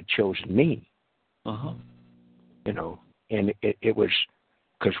God had chosen me. Uh-huh. And it was,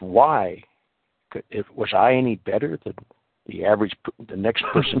 because why? Was I any better than the next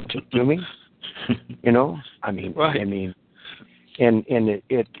person to me? Right. And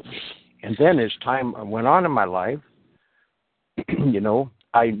then as time went on in my life,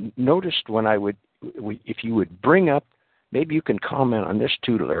 I noticed when if you would bring up, maybe you can comment on this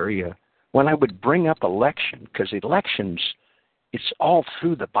too, Larry, when I would bring up election, because elections, it's all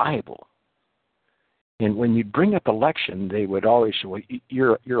through the Bible. And when you bring up election, they would always say, well,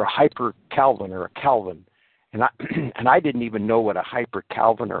 you're a hyper Calvin or a Calvin. And I didn't even know what a hyper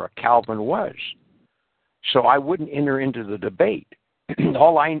Calvin or a Calvin was. So I wouldn't enter into the debate.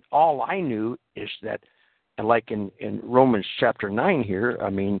 All I knew is that, like in Romans chapter 9 here,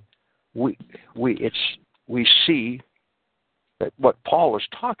 we see that what Paul is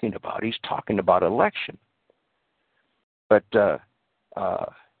talking about. He's talking about election. But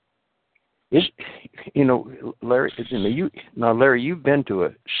Larry, Larry, you've been to a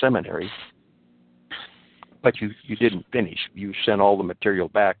seminary, but you didn't finish. You sent all the material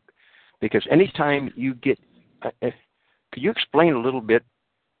back, because anytime you get, could you explain a little bit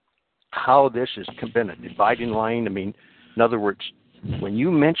how this has been a dividing line? In other words, when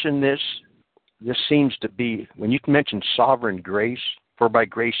you mention this seems to be, when you mention sovereign grace, for by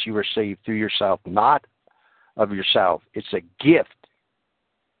grace you are saved through yourself, not of yourself. It's a gift.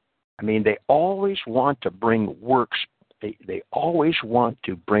 They always want to bring works. They always want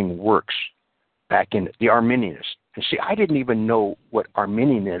to bring works back in, the Arminianists. And see, I didn't even know what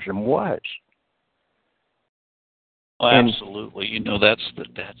Arminianism was. Well, absolutely. That's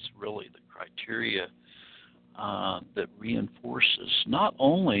really the criteria that reinforces not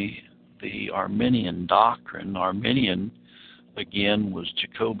only the Arminian doctrine. Arminian, again, was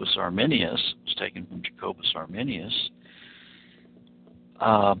Jacobus Arminius. It was taken from Jacobus Arminius.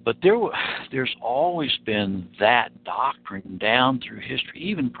 But there's always been that doctrine down through history,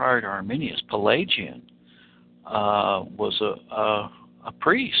 even prior to Arminius. Pelagian was a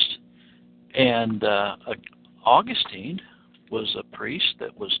priest, and Augustine was a priest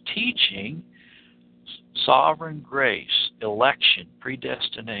that was teaching sovereign grace, election,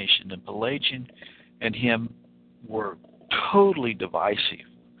 predestination, and Pelagian and him were totally divisive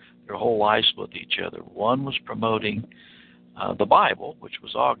their whole lives with each other. One was promoting the Bible, which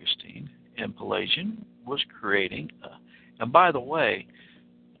was Augustine, and Pelagian was creating. And by the way,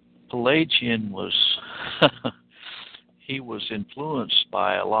 Pelagian was he was influenced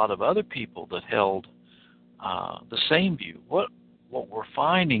by a lot of other people that held the same view. What we're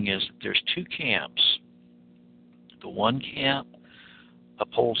finding is that there's two camps. The one camp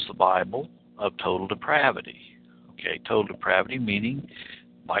upholds the Bible of total depravity. Okay, total depravity meaning,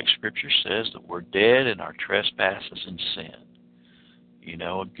 like Scripture says, that we're dead in our trespasses and sin.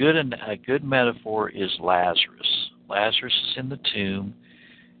 A good metaphor is Lazarus. Lazarus is in the tomb,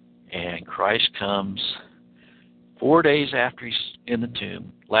 and Christ comes 4 days after he's in the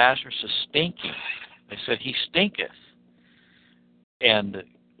tomb. Lazarus is stinking. They said, he stinketh. And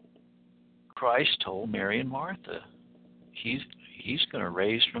Christ told Mary and Martha, he's going to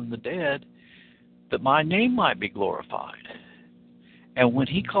raise from the dead, that my name might be glorified. And when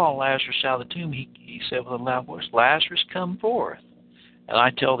he called Lazarus out of the tomb, he said with a loud voice, Lazarus, come forth. And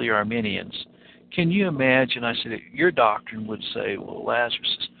I tell the Arminians, can you imagine, I said, your doctrine would say, well,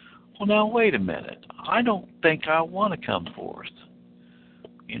 Lazarus says, well, now, wait a minute. I don't think I want to come forth.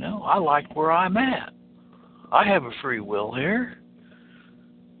 You know, I like where I'm at. I have a free will here.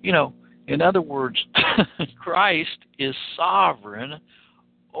 You know, in other words, Christ is sovereign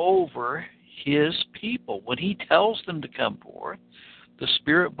over his people. When he tells them to come forth, the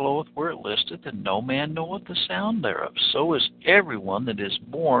Spirit bloweth where it listeth, and no man knoweth the sound thereof. So is everyone that is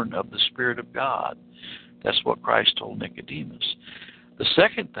born of the Spirit of God. That's what Christ told Nicodemus. The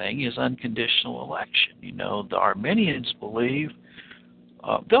second thing is unconditional election. You know, the Arminians believe,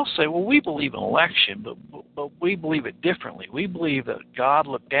 they'll say, well, we believe in election, but we believe it differently. We believe that God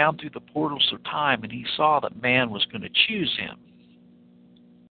looked down through the portals of time and he saw that man was going to choose him.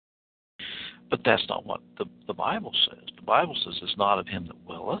 But that's not what the Bible says. The Bible says it's not of him that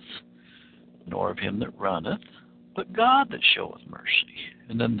willeth, nor of him that runneth, but God that showeth mercy.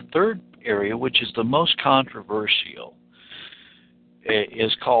 And then the third area, which is the most controversial,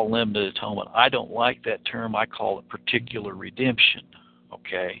 is called limited atonement. I don't like that term. I call it particular redemption.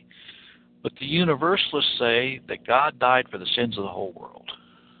 Okay? But the universalists say that God died for the sins of the whole world.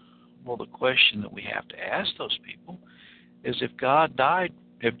 Well, the question that we have to ask those people is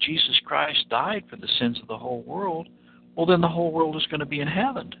if Jesus Christ died for the sins of the whole world, well, then the whole world is going to be in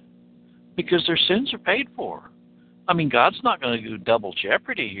heaven because their sins are paid for. I mean, God's not going to do double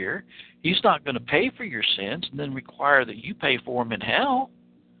jeopardy here. He's not going to pay for your sins and then require that you pay for them in hell.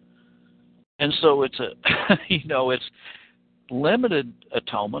 And so it's it's limited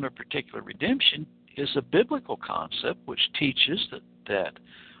atonement or particular redemption is a biblical concept which teaches that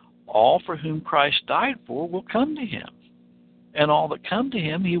all for whom Christ died for will come to him. And all that come to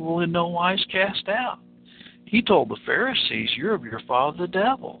him, he will in no wise cast out. He told the Pharisees, you're of your father the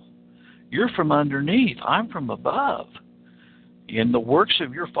devil. You're from underneath. I'm from above. In the works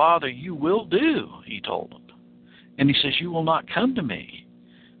of your father you will do, he told them. And he says, you will not come to me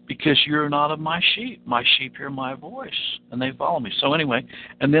because you're not of my sheep. My sheep hear my voice, and they follow me. So anyway,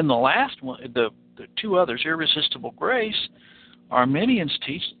 and then the last one, the two others, irresistible grace, Arminians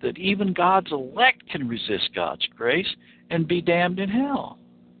teach that even God's elect can resist God's grace and be damned in hell.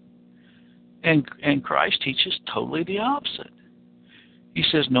 And Christ teaches totally the opposite. He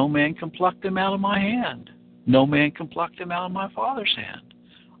says, no man can pluck them out of my hand. No man can pluck them out of my Father's hand.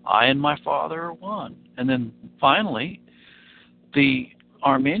 I and my Father are one. And then finally, the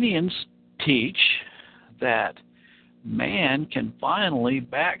Arminians teach that man can finally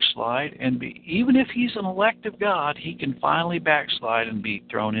backslide and be, even if he's an elect of God, he can finally backslide and be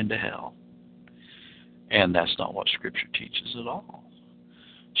thrown into hell. And that's not what Scripture teaches at all.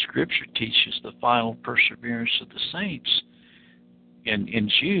 Scripture teaches the final perseverance of the saints. In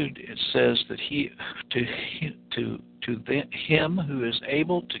Jude, it says that him who is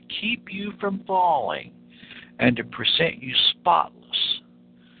able to keep you from falling and to present you spotless.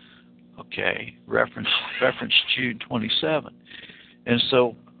 Okay, reference Jude 27. And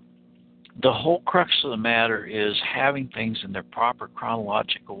so the whole crux of the matter is having things in their proper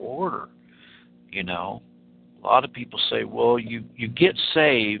chronological order. You know, a lot of people say, well, you get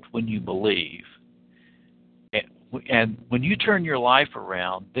saved when you believe. And when you turn your life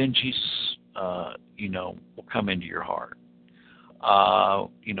around, then Jesus, will come into your heart. I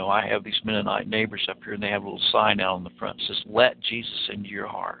have these Mennonite neighbors up here, and they have a little sign out on the front that says, let Jesus into your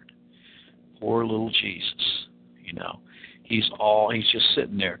heart. Poor little Jesus, he's just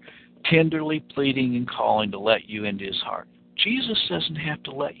sitting there tenderly pleading and calling to let you into his heart. Jesus doesn't have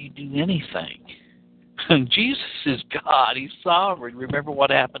to let you do anything. Jesus is God. He's sovereign. Remember what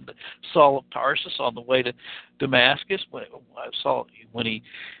happened to Saul of Tarsus on the way to Damascus? When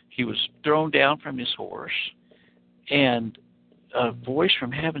he was thrown down from his horse, and a voice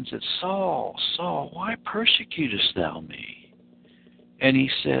from heaven said, Saul, Saul, why persecutest thou me? And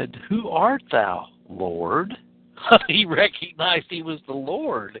he said, who art thou, Lord? He recognized he was the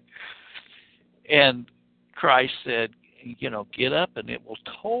Lord. And Christ said, get up, and it will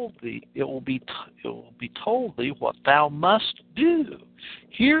be told thee what thou must do.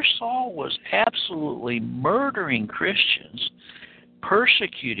 Here Saul was absolutely murdering Christians,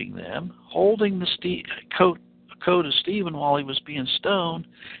 persecuting them, holding the coat of Stephen while he was being stoned,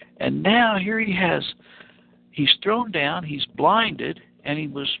 and now here he's thrown down, he's blinded, and he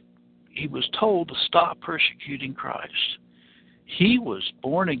was told to stop persecuting Christ. He was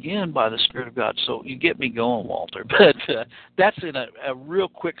born again by the Spirit of God. So you get me going, Walter. But that's in a real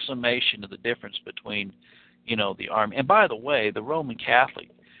quick summation of the difference between, the army. And by the way, the Roman Catholic,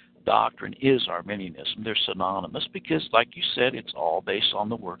 doctrine is Arminianism. They're synonymous because, like you said, it's all based on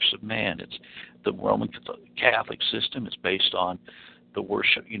the works of man. It's the Roman Catholic system. It's based on the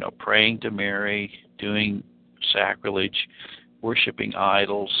worship, praying to Mary, doing sacrilege, worshiping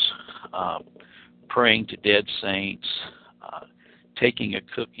idols, praying to dead saints, taking a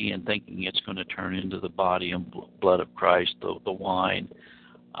cookie and thinking it's going to turn into the body and blood of Christ, the wine,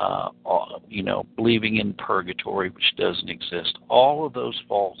 believing in purgatory, which doesn't exist. All of those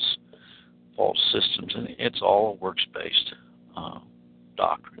false systems, and it's all a works-based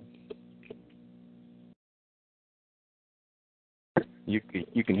doctrine. You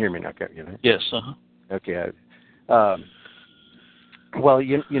can hear me now, can't you? Yes. Okay. Well,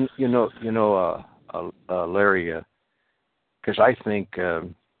 Larry, because I think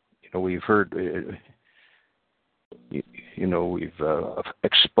we've heard, we've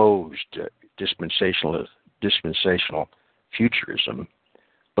exposed dispensational futurism,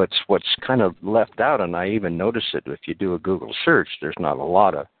 but what's kind of left out, and I even notice it if you do a Google search, there's not a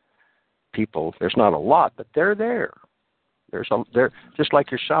lot of people. There's not a lot, but they're there. They're just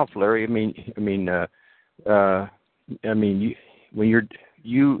like yourself, Larry. When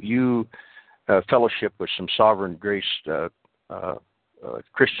you fellowship with some Sovereign Grace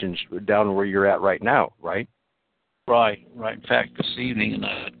Christians down where you're at right now, right? Right. In fact, this evening, and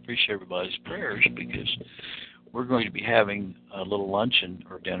I appreciate everybody's prayers because we're going to be having a little luncheon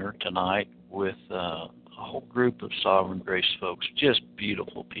or dinner tonight with a whole group of Sovereign Grace folks, just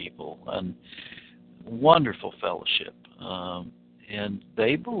beautiful people and wonderful fellowship. And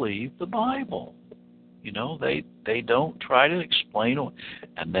they believe the Bible. They don't try to explain it,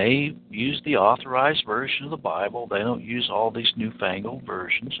 and they use the authorized version of the Bible. They don't use all these newfangled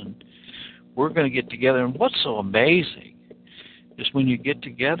versions, and we're going to get together. And what's so amazing is when you get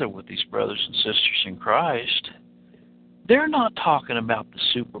together with these brothers and sisters in Christ, they're not talking about the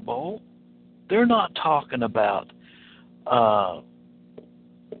Super Bowl. They're not talking about all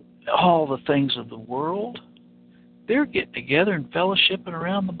the things of the world. They're getting together and fellowshipping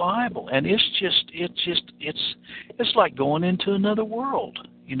around the Bible, and it's like going into another world.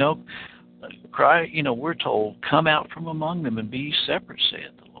 We're told, "Come out from among them and be ye separate,"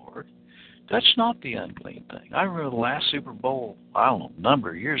 saith the Lord. That's not the unclean thing. I remember the last Super Bowl, I don't know, a number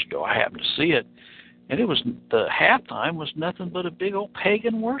of years ago. I happened to see it, and it was the halftime was nothing but a big old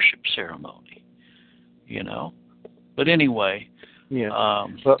pagan worship ceremony. But anyway,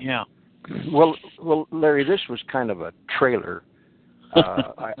 yeah. Well, Larry, this was kind of a trailer.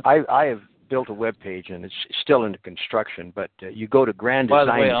 I have built a web page, and it's still into construction. But you go to Grand Design.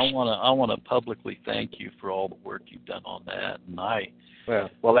 By the way, I want to publicly thank you for all the work you've done on that, and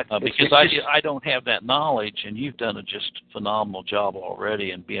because I don't have that knowledge, and you've done a just phenomenal job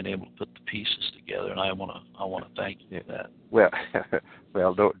already in being able to put the pieces together, and I want to thank you for that. Well,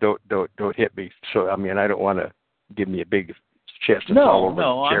 don't hit me. So I don't want to give me a big chest. No,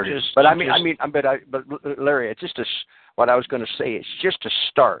 but Larry, it's just what I was going to say. It's just a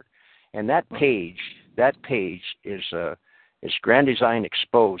start, and that page is Grand Design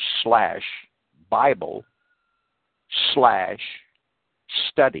Exposed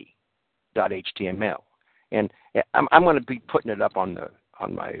 /Bible/study.html, and I'm going to be putting it up on the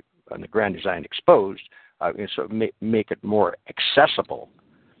Grand Design Exposed, so make it more accessible,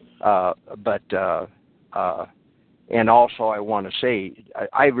 and also, I want to say,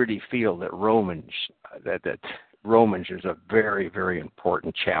 I really feel that Romans is a very, very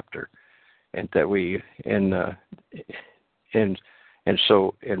important chapter, and that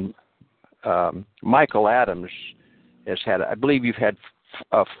Michael Adams has had, I believe you've had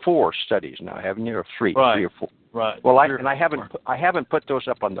 4 studies now, haven't you, or 3? Right. 3 or 4. Right. Well, I haven't put those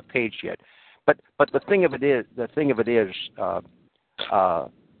up on the page yet, but the thing of it is,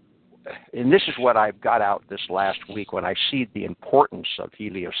 and this is what I've got out this last week when I see the importance of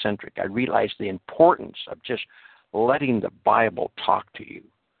heliocentric. I realize the importance of just letting the Bible talk to you.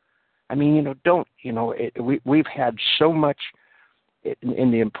 We've had so much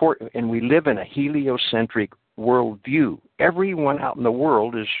in the important, and we live in a heliocentric worldview. Everyone out in the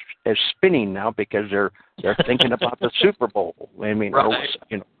world is spinning now because they're thinking about the Super Bowl.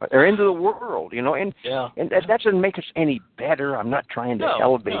 They're into the world, and that doesn't make us any better. I'm not trying to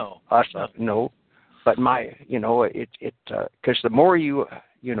elevate us, but because the more you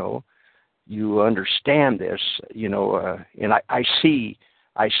understand this, and I see,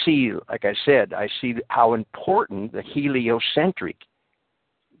 like I said, I see how important the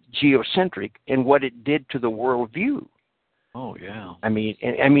geocentric and what it did to the worldview. Oh yeah.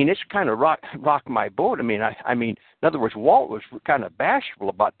 It's kind of rocked my boat. In other words, Walt was kind of bashful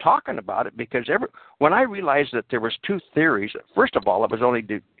about talking about it because when I realized that there was 2 theories. First of all, it was only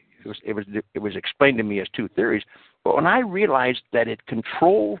it was explained to me as two theories. But when I realized that it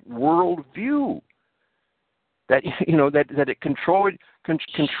controlled worldview, that that it controlled,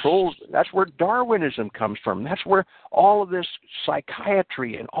 that's where Darwinism comes from. That's where all of this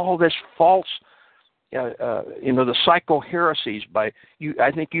psychiatry and all this false, the psycho-heresies by you.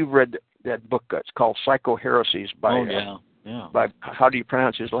 I think you've read that book. It's called Psycho-Heresies by. Yeah. By how do you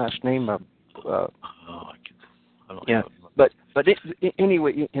pronounce his last name? I don't yeah. know. But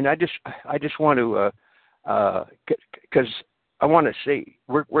anyway, and I just want to because I want to say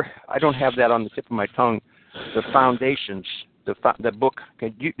I don't have that on the tip of my tongue. The foundations, the book.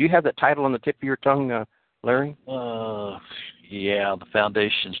 Do you have that title on the tip of your tongue, Larry? Yeah, the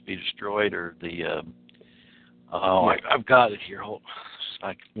foundations be destroyed, or the. I've got it here.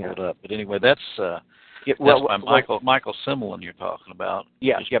 I can pull it up. But anyway, that's by Michael Simmelin you're talking about.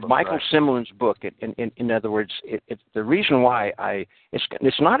 Yeah, Michael Simmelin's book. In other words, it's the reason why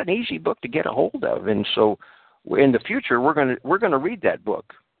it's not an easy book to get a hold of, and so in the future we're gonna read that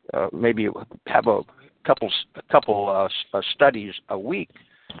book. Maybe have a couple studies a week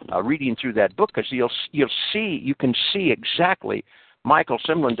reading through that book, because you can see exactly. Michael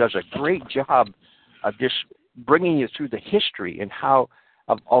Simmelin does a great job of just bringing you through the history and how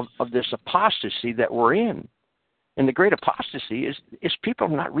of this apostasy that we're in. And the great apostasy is people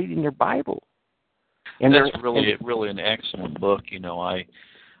not reading their Bible. And that's really an excellent book.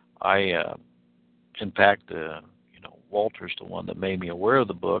 I in fact, Walter's the one that made me aware of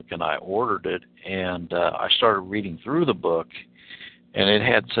the book, and I ordered it, and I started reading through the book, and it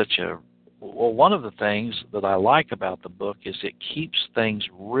had one of the things that I like about the book is it keeps things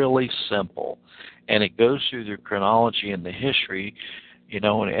really simple, and it goes through the chronology and the history,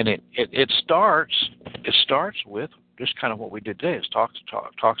 and it starts with just kind of what we did today. It talks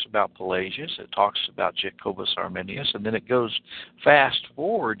about Pelagius, it talks about Jacobus Arminius, and then it goes fast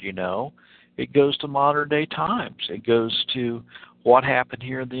forward, it goes to modern day times. It goes to what happened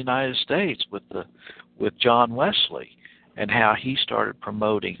here in the United States with John Wesley and how he started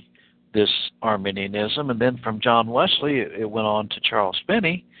promoting this Arminianism, and then from John Wesley it went on to Charles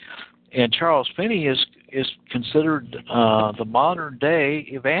Finney, and Charles Finney is considered the modern day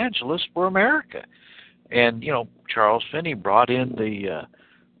evangelist for America. And Charles Finney brought in the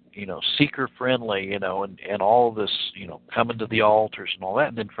seeker friendly, and all of this, coming to the altars and all that.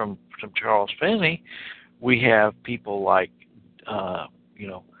 And then from Charles Finney, we have people like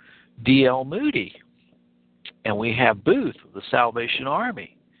D.L. Moody, and we have Booth, the Salvation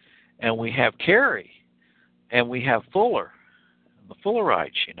Army, and we have Carey, and we have Fuller, the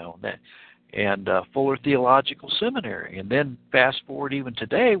Fullerites, and Fuller Theological Seminary. And then fast forward even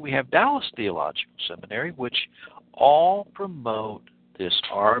today, we have Dallas Theological Seminary, which all promote this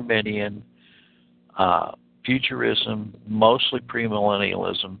Arminian futurism, mostly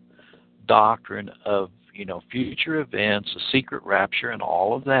premillennialism doctrine of future events, the secret rapture, and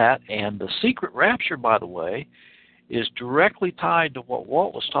all of that. And the secret rapture, by the way, is directly tied to what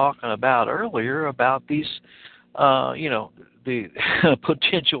Walt was talking about earlier about these, the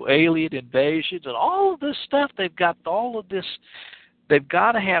potential alien invasions and all of this stuff. They've got all of this. They've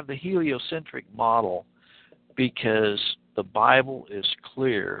got to have the heliocentric model, because the Bible is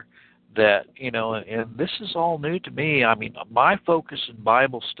clear that, and this is all new to me. I mean, my focus in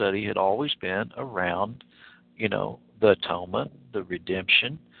Bible study had always been around, the atonement, the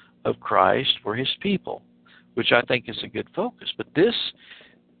redemption of Christ for his people, which I think is a good focus. But this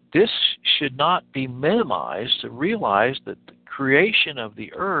should not be minimized to realize that the creation of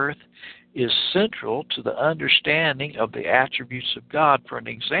the earth is central to the understanding of the attributes of God. For an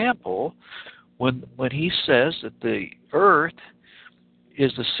example, when he says that the earth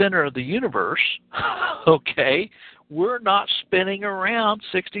is the center of the universe, okay, we're not spinning around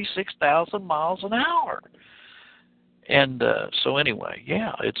 66,000 miles an hour. And so anyway,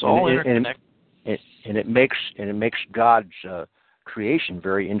 it's all interconnected. And it makes God's creation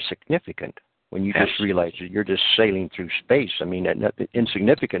very insignificant when you just realize that you're just sailing through space. I mean,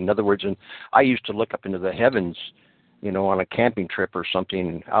 insignificant. In other words, and I used to look up into the heavens, on a camping trip or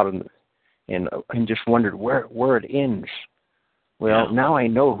something out and just wondered where it ends. Well, now I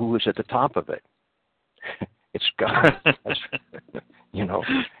know who is at the top of it. It's God. That's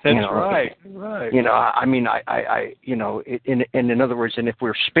right. I mean, in other words, and if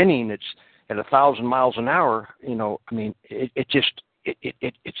we're spinning, it's at 1,000 miles an hour.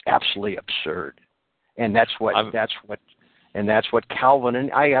 It's absolutely absurd, and that's what Calvin,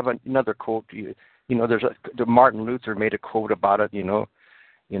 and I have another quote. There's Martin Luther made a quote about it. It's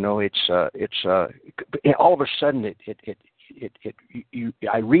all of a sudden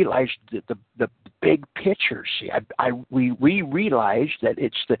I realized the big picture. See, we realized that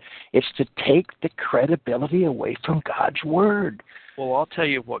it's to take the credibility away from God's word. Well, I'll tell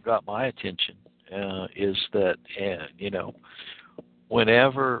you what got my attention is that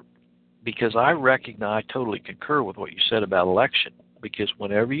whenever, because I totally concur with what you said about election. Because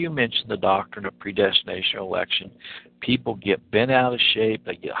whenever you mention the doctrine of predestination or election, people get bent out of shape,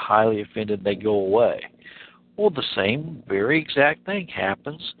 they get highly offended, they go away. Well, the same very exact thing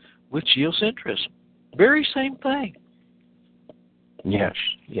happens with geocentrism. Very same thing. Yes.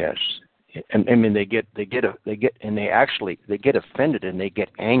 I mean, they get offended and they get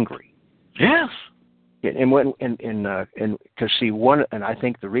angry. Yes. And because see, I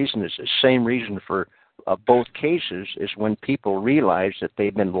think the reason is the same reason for both cases is when people realize that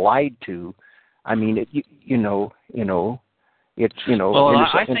they've been lied to. I mean, I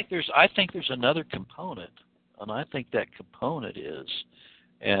think there's another component, and I think that component is,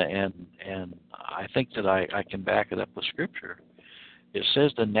 and I think that I can back it up with Scripture. It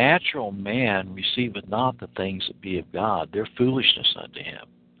says the natural man receiveth not the things that be of God; they're foolishness unto him.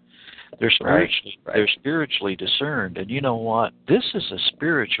 They're spiritually discerned, and you know what? This is a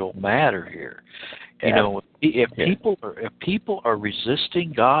spiritual matter here. If people are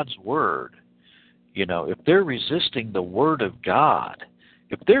resisting God's word, if they're resisting the word of God,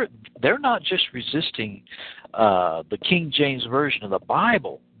 if they're not just resisting the King James Version of the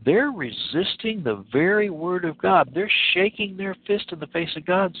Bible, they're resisting the very word of God. They're shaking their fist in the face of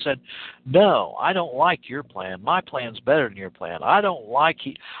God and said, "No, I don't like your plan. My plan's better than your plan. I don't like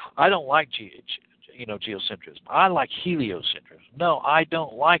geocentrism. I like heliocentrism. No, I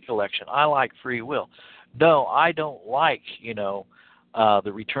don't like election. I like free will. No, I don't like,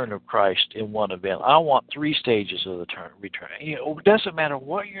 the return of Christ in one event. I want 3 stages of the return." It doesn't matter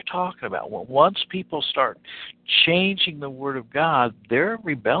what you're talking about. Once people start changing the Word of God, they're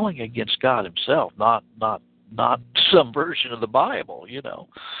rebelling against God Himself, not some version of the Bible.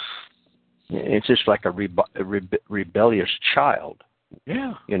 It's just like a rebellious child.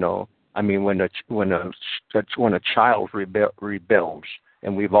 Yeah. I mean, when a child rebels,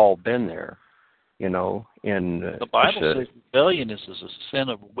 and we've all been there, and the Bible says rebellion is a sin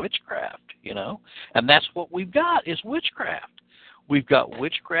of witchcraft, and that's what we've got is witchcraft. We've got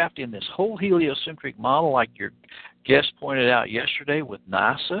witchcraft in this whole heliocentric model, like your guest pointed out yesterday with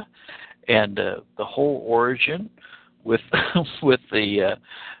NASA, and the whole origin with with the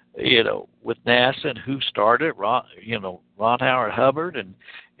with NASA and who started, Ron Howard Hubbard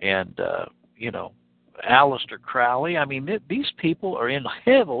and Aleister Crowley. I mean, these people are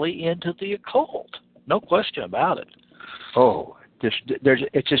heavily into the occult. No question about it. Oh,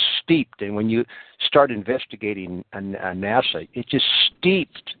 it's just steeped. And when you start investigating NASA, it's just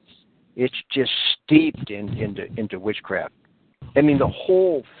steeped. It's just steeped into witchcraft. I mean, the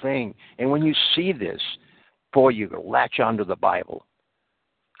whole thing. And when you see this, boy, you latch onto the Bible.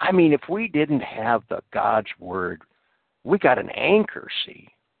 I mean, if we didn't have the God's Word, we got an anchor, see.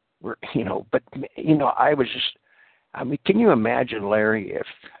 Can you imagine, Larry,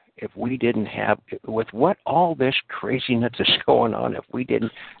 if we didn't have, with what all this craziness is going on, if we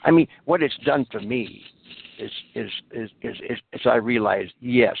didn't, I mean, what it's done for me is I realized,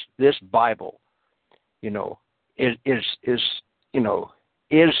 yes, this Bible, is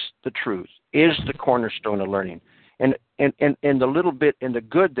the truth, is the cornerstone of learning, and the little bit and the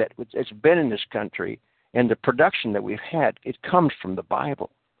good that it's been in this country and the production that we've had, it comes from the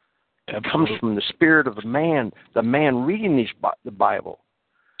Bible. It comes from the spirit of the man reading the Bible.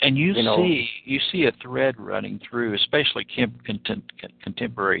 And you see a thread running through, especially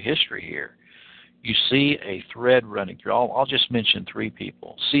contemporary history here. You see a thread running through. I'll just mention 3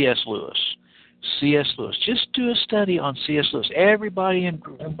 people. C.S. Lewis. Just do a study on C.S. Lewis. Everybody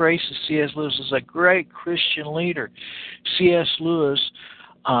embraces C.S. Lewis as a great Christian leader. C.S. Lewis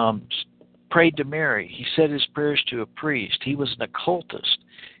prayed to Mary. He said his prayers to a priest. He was an occultist.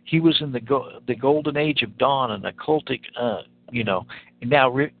 He was in the golden age of dawn, an occultic, And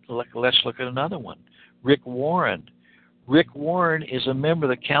now, let's look at another one. Rick Warren. Rick Warren is a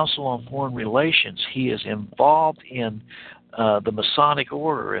member of the Council on Foreign Relations. He is involved in the Masonic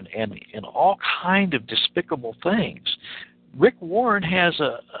Order and all kind of despicable things. Rick Warren has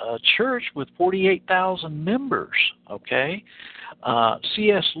a church with 48,000 members, okay?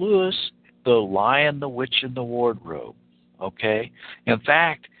 C.S. Lewis, The Lion, the Witch, and the Wardrobe, okay? In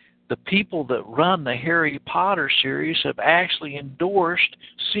fact, the people that run the Harry Potter series have actually endorsed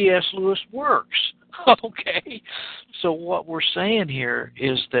C.S. Lewis works, okay? So what we're saying here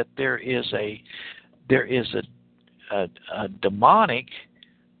is that there is a demonic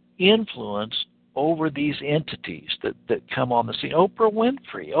influence over these entities that come on the scene. Oprah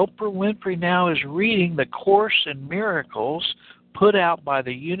Winfrey now is reading the Course in Miracles put out by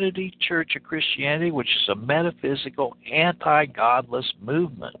the Unity Church of Christianity, which is a metaphysical, anti-godless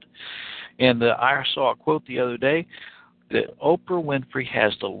movement. And I saw a quote the other day that Oprah Winfrey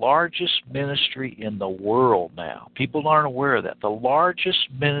has the largest ministry in the world now. People aren't aware of that. The largest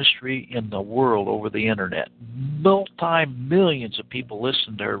ministry in the world over the internet. Multi-millions of people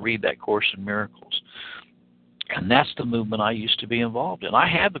listen to her read that Course in Miracles. And that's the movement I used to be involved in. I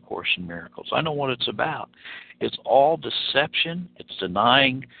have the Course in Miracles. I know what it's about. It's all deception. It's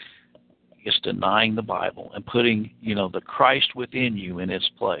denying the Bible and putting, the Christ within you in its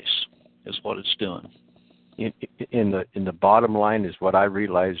place is what it's doing. In the bottom line is what I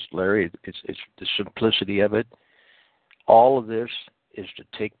realized, Larry. It's the simplicity of it. All of this is to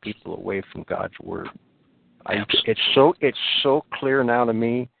take people away from God's word. It's so clear now to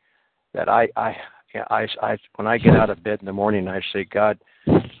me that I when I get out of bed in the morning, I say, God,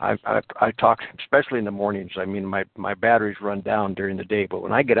 I talk, especially in the mornings. I mean, my batteries run down during the day, but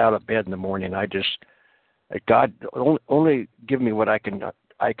when I get out of bed in the morning, I just, God, only give me what I can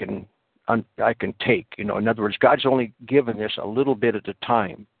take. In other words, God's only given this a little bit at a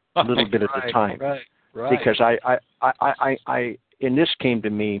time, Right. Because I and this came to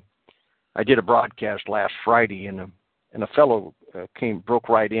me. I did a broadcast last Friday, and a fellow broke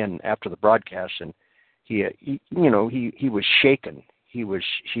right in after the broadcast, and he was shaken. He was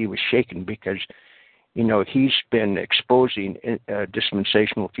shaken because he's been exposing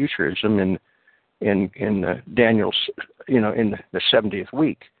dispensational futurism in Daniel's in the 70th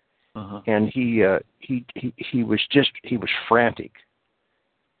week. Uh-huh. And he was frantic.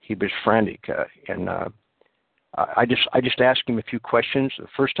 And I just asked him a few questions. The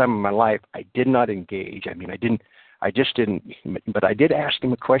first time in my life, I did not engage. I mean, I just didn't. But I did ask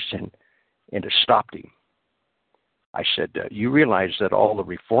him a question, and it stopped him. I said, "You realize that all the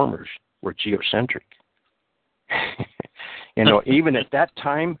reformers were geocentric?" Even at that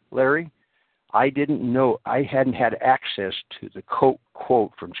time, Larry, I didn't know. I hadn't had access to the quote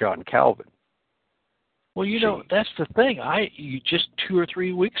from John Calvin. Well, that's the thing. You just 2 or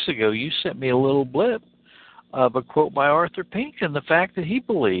 3 weeks ago, you sent me a little blip of a quote by Arthur Pink and the fact that he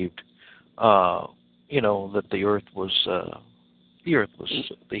believed, that the Earth was he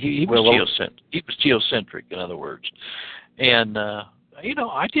was geocentric, in other words, and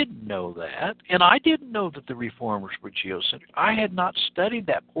I didn't know that, and I didn't know that the reformers were geocentric. I had not studied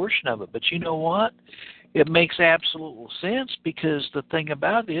that portion of it, but you know what? It makes absolute sense, because the thing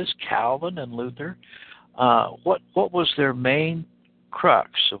about it is Calvin and Luther, what was their main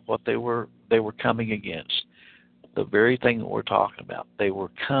crux of what they were coming against? The very thing that we're talking about. They were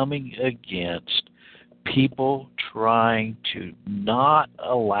coming against people trying to not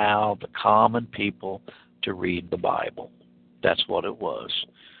allow the common people to read the Bible. That's what it was.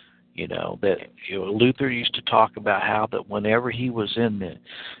 Luther used to talk about how that whenever he was in the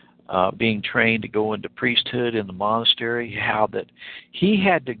being trained to go into priesthood in the monastery, how that he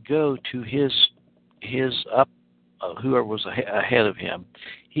had to go to his whoever was ahead of him,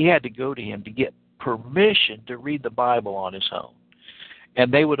 he had to go to him to get permission to read the Bible on his own.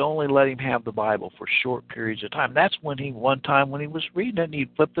 And they would only let him have the Bible for short periods of time. That's when one time when he was reading it, and he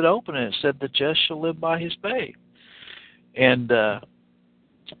flipped it open, and it said, "The just shall live by his faith." And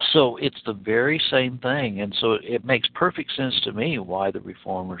so it's the very same thing. And so it makes perfect sense to me why the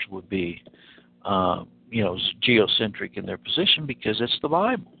reformers would be, geocentric in their position, because it's the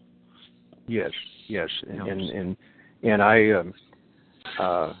Bible. Yes, and I.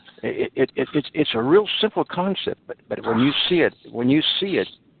 It's a real simple concept, but when you see it,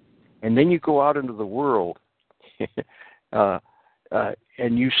 and then you go out into the world,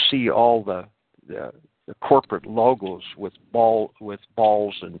 and you see all the corporate logos with balls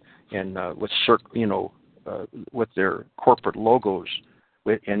and with their corporate logos,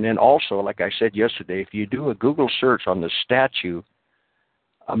 and then also, like I said yesterday, if you do a Google search on the statue,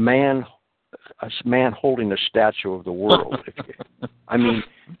 a man holding a statue of the world. In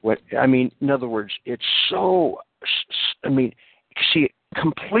other words, it's so. See, it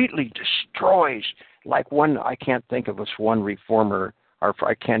completely destroys. Like I can't think of this one reformer, or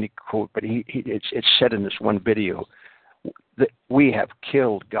I can't quote, but it's said in this one video that we have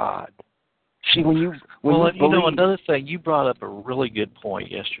killed God. See, another thing, you brought up a really good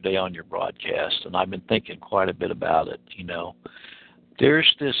point yesterday on your broadcast, and I've been thinking quite a bit about it.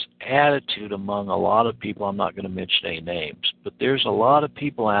 There's this attitude among a lot of people, I'm not going to mention any names, but there's a lot of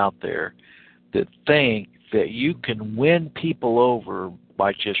people out there that think that you can win people over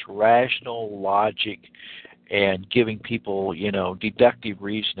by just rational logic and giving people, deductive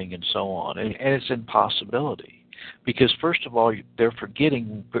reasoning and so on. And it's impossibility. Because, first of all, they're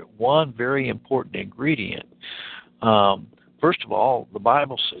forgetting one very important ingredient. First of all, the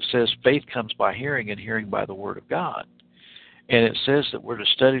Bible says faith comes by hearing, and hearing by the Word of God. And it says that we're to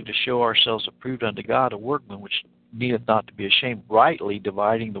study to show ourselves approved unto God, a workman which needeth not to be ashamed, rightly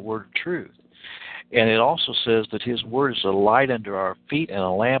dividing the word of truth. And it also says that His Word is a light unto our feet and a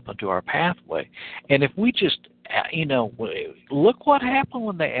lamp unto our pathway. And if we just, look what happened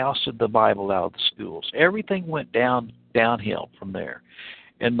when they ousted the Bible out of the schools. Everything went downhill from there.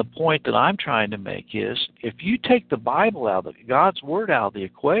 And the point that I'm trying to make is, if you take the Bible out of God's Word out of the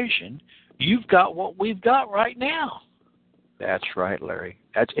equation, you've got what we've got right now. That's right, Larry.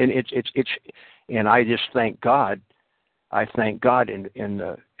 And I just thank God. I thank God and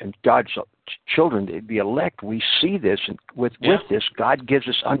God's children, the elect. We see this, and with this, God gives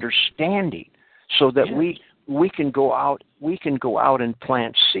us understanding, so that we can go out. We can go out and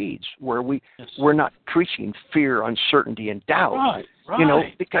plant seeds where we're not preaching fear, uncertainty, and doubt.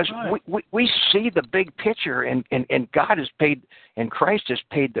 Right. Because we see the big picture, and God has paid, and Christ has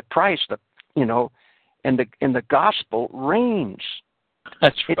paid the price. And the gospel reigns.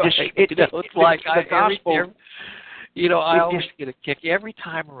 That's right. It's like the gospel. I always get a kick every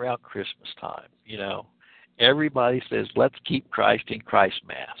time around Christmas time. Everybody says, "Let's keep Christ in Christ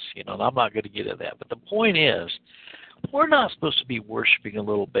Mass." And I'm not going to get into that. But the point is, we're not supposed to be worshiping a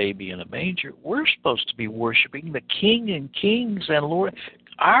little baby in a manger. We're supposed to be worshiping the King and Kings and Lord.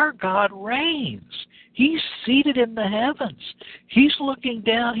 Our God reigns. He's seated in the heavens. He's looking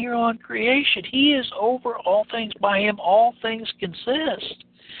down here on creation. He is over all things. By Him, all things consist.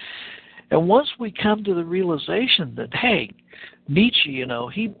 And once we come to the realization that, hey, Nietzsche,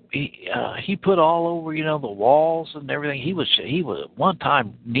 he put all over, the walls and everything. He was one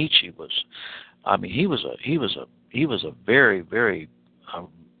time Nietzsche was, he was a very, very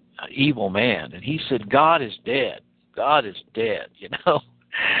evil man, and he said, God is dead. God is dead.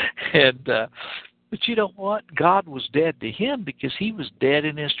 And but you know what? God was dead to him because he was dead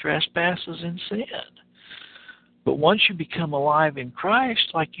in his trespasses and sin. But once you become alive in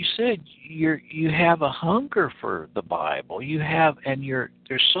Christ, like you said, you have a hunger for the Bible.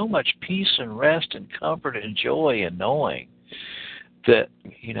 There's so much peace and rest and comfort and joy in knowing that,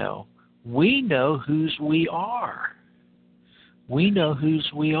 we know whose we are. We know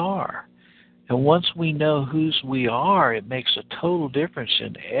whose we are. And once we know whose we are, it makes a total difference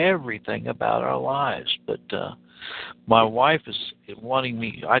in everything about our lives. But my wife is wanting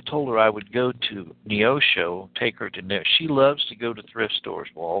me. I told her I would go to Neosho, take her to Neosho. She loves to go to thrift stores,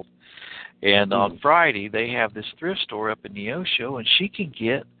 Walt. And on Friday, they have this thrift store up in Neosho, and she can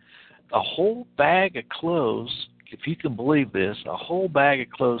get a whole bag of clothes, if you can believe this, a whole bag of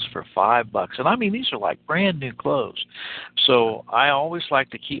clothes for $5. And these are like brand new clothes. So I always like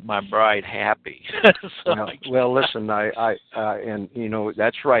to keep my bride happy. Well, listen, and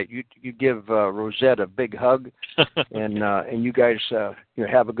that's right. You give Rosette a big hug, and you guys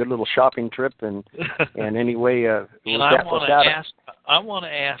have a good little shopping trip. And anyway, I want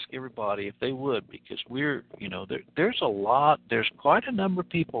to ask everybody if they would, because we're there's quite a number of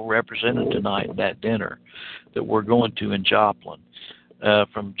people represented tonight at that dinner that we're going to in Joplin,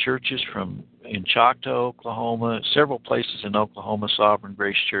 from churches in Choctaw, Oklahoma, several places in Oklahoma, Sovereign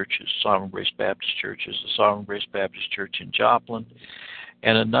Grace churches, Sovereign Grace Baptist churches, the Sovereign Grace Baptist Church in Joplin,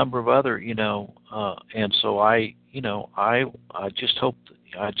 and a number of other, and so I just hope,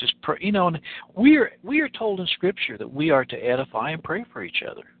 I just pray, and we are told in Scripture that we are to edify and pray for each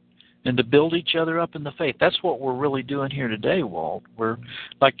other, and to build each other up in the faith. That's what we're really doing here today, Walt. We're,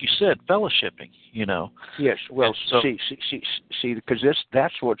 like you said, fellowshipping, Yes, well, see, because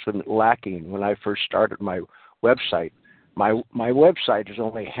that's what's been lacking when I first started my website. My website is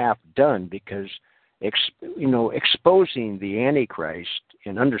only half done because, exposing the Antichrist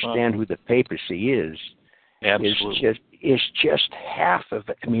and understand who the papacy is just half of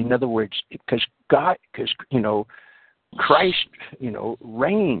it. In other words, because Christ,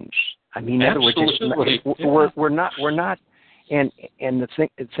 reigns. In other words, we're not, and the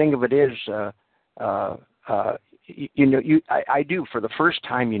thing of it is, I do for the first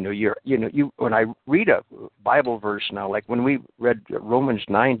time. When I read a Bible verse now, like when we read Romans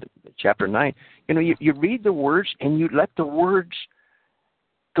 9, chapter 9, you read the words and you let the words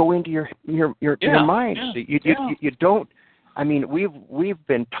go into your mind. Yeah. You don't. We've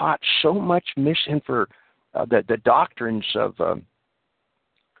been taught so much the doctrines of,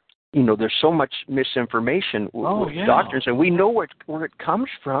 there's so much misinformation with doctrines, and we know where it comes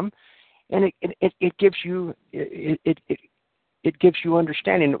from, and it gives you it gives you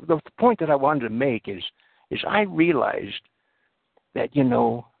understanding. The point that I wanted to make is is I realized that,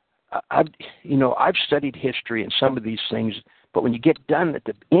 I've studied history and some of these things, but when you get done at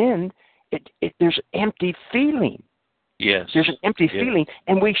the end, there's an empty feeling. Yes. There's an empty feeling,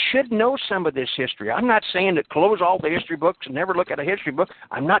 and we should know some of this history. I'm not saying that close all the history books and never look at a history book.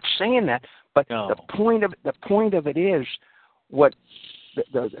 I'm not saying that, but the point of it is what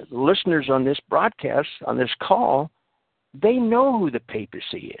the listeners on this broadcast, on this call, they know who the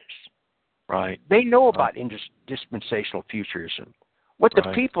papacy is. Right. They know about dispensational futurism. What the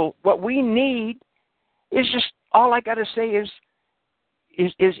people, what we need is just, all I got to say is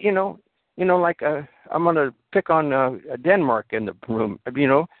like I'm going to pick on Denmark in the room.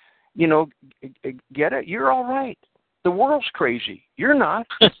 Get it? You're all right. The world's crazy. You're not.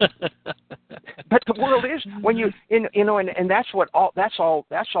 But the world is. When you, and that's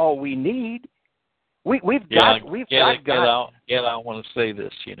all we need. We've got. I want to say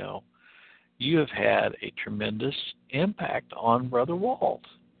this. You have had a tremendous impact on Brother Walt,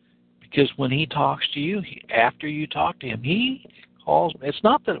 because when he talks to you, after you talk to him, he calls. It's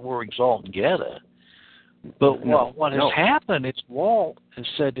not that we're exalting Geta, but what has happened, it's Walt has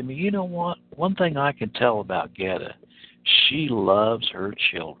said to me, you know what? One thing I can tell about Geta, she loves her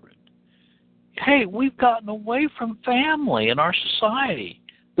children. Hey, we've gotten away from family in our society.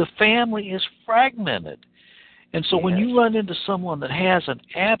 The family is fragmented. And so when you run into someone that has an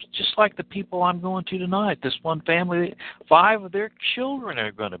just like the people I'm going to tonight, this one family, 5 of their children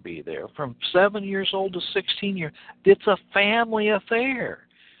are going to be there, from 7 years old to 16 years. It's a family affair.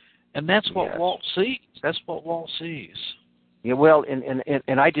 And that's what Walt sees. That's what Walt sees. Yeah, well,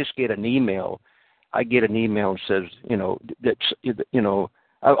 and I just get an email. I get an email that says,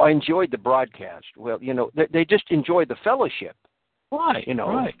 I enjoyed the broadcast. Well, they just enjoy the fellowship. Right,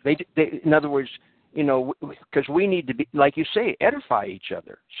 right. They, in other words, because we need to be, like you say, edify each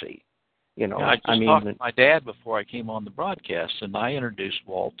other. See, I talked to my dad before I came on the broadcast, and I introduced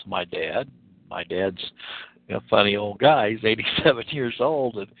Walt to my dad. My dad's a funny old guy. He's 87 years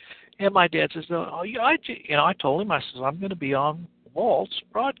old, and my dad says, I told him, I said, I'm going to be on Walt's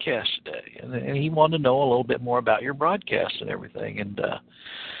broadcast today, and he wanted to know a little bit more about your broadcast and everything, and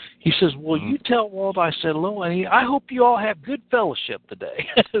he says, well, you tell Walt I said hello, and I hope you all have good fellowship today.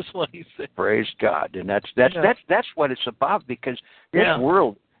 That's what he said. Praise God. And that's what it's about, because this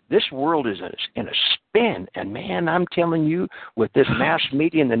world is in a spin. And, man, I'm telling you, with this mass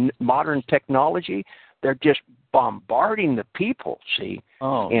media and the modern technology, they're just bombarding the people, see?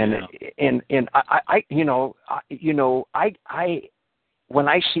 Oh, and I when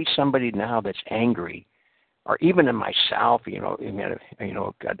I see somebody now that's angry, or even in myself,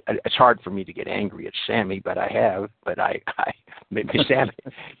 it's hard for me to get angry at Sammy, but I have. But I maybe Sammy,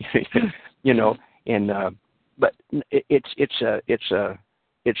 but it's a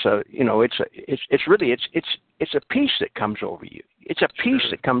peace that comes over you. It's a peace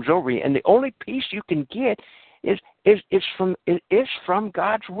that comes over you, and the only peace you can get is from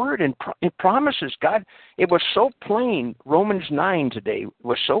God's word and promises. God, it was so plain. Romans 9 today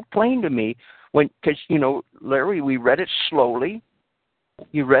was so plain to me. Because, Larry, we read it slowly.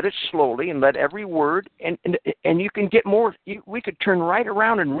 You read it slowly and let every word, and you can get more. We could turn right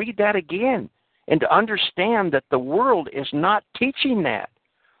around and read that again, and to understand that the world is not teaching that.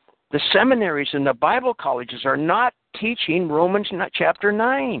 The seminaries and the Bible colleges are not teaching Romans chapter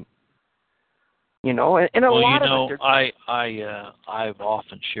 9. I've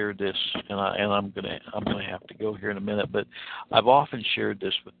often shared this, and I'm gonna have to go here in a minute, but I've often shared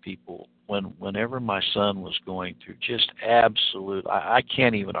this with people whenever my son was going through just absolute. I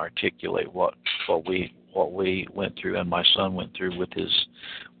can't even articulate what we went through, and my son went through with his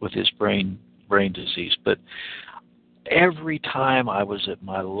brain disease. But every time I was at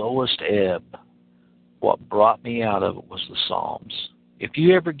my lowest ebb, what brought me out of it was the Psalms. If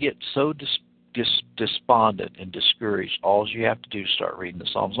you ever get so despondent and discouraged, all you have to do is start reading the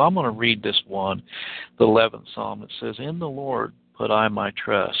Psalms. I'm going to read this one, the 11th Psalm. It says, in the Lord put I my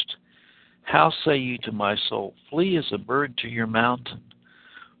trust. How say you to my soul, flee as a bird to your mountain?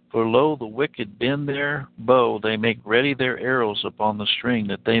 For lo, the wicked bend their bow, they make ready their arrows upon the string,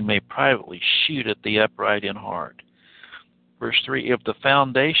 that they may privately shoot at the upright in heart. Verse 3, if the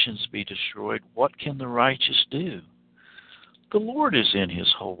foundations be destroyed, what can the righteous do? The Lord is in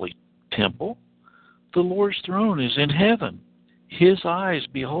his holy temple. The Lord's throne is in heaven. His eyes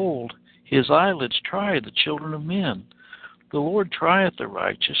behold, his eyelids try the children of men. The Lord trieth the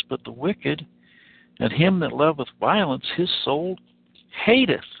righteous, but the wicked, and him that loveth violence, his soul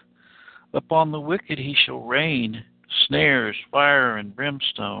hateth. Upon the wicked he shall rain snares, fire, and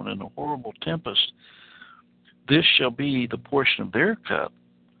brimstone, and a horrible tempest. This shall be the portion of their cup.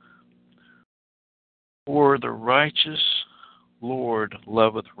 For the righteous Lord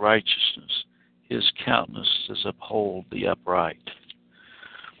loveth righteousness. His countenance does uphold the upright.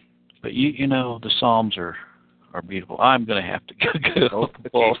 But you know, the Psalms are beautiful. I'm going to have to go.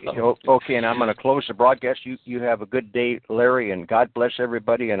 Okay, and I'm going to close the broadcast. You have a good day, Larry, and God bless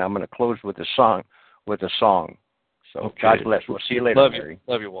everybody. And I'm going to close with a song. So okay. God bless. We'll see you later, Larry.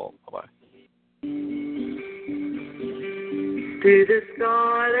 Love you, Walt. Bye-bye. To the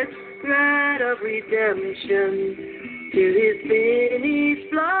scarlet thread of redemption, to his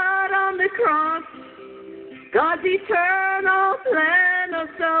finished blood on the cross, God's eternal plan of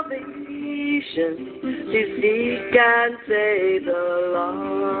salvation, to seek and save the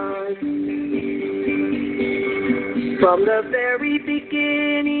lost. From the very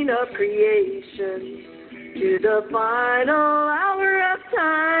beginning of creation to the final hour of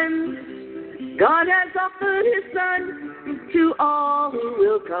time, God has offered his Son to all who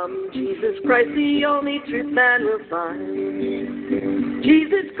will come. Jesus Christ, the only truth man will find.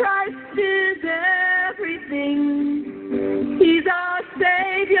 Jesus Christ is everything. He's our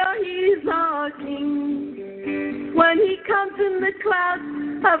Savior, he's our King. When he comes in the clouds,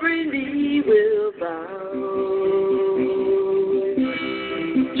 every knee will bow.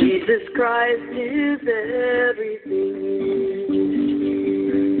 Jesus Christ is everything.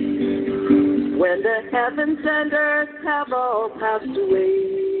 When the heavens and earth have all passed away,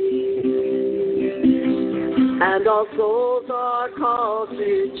 and all souls are called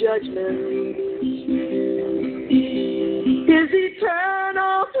to judgment, his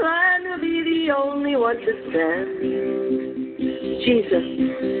eternal plan will be the only one to stand. Jesus,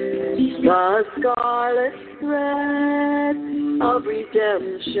 the scarlet thread of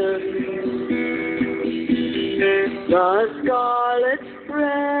redemption, the scarlet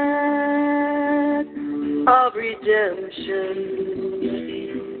thread of redemption.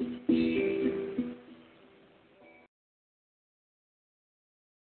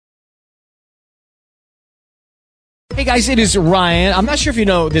 Hey guys, it is Ryan. I'm not sure if you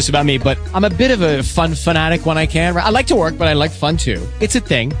know this about me, but I'm a bit of a fun fanatic when I can. I like to work, but I like fun too. It's a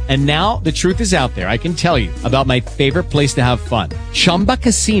thing. And now the truth is out there. I can tell you about my favorite place to have fun. Chumba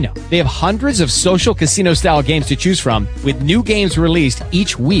Casino. They have hundreds of social casino style games to choose from with new games released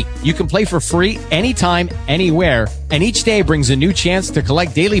each week. You can play for free anytime, anywhere. And each day brings a new chance to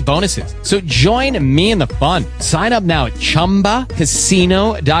collect daily bonuses. So join me in the fun. Sign up now at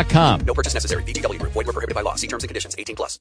ChumbaCasino.com. No purchase necessary. VGW. Void where prohibited by law. See terms and conditions. 18+.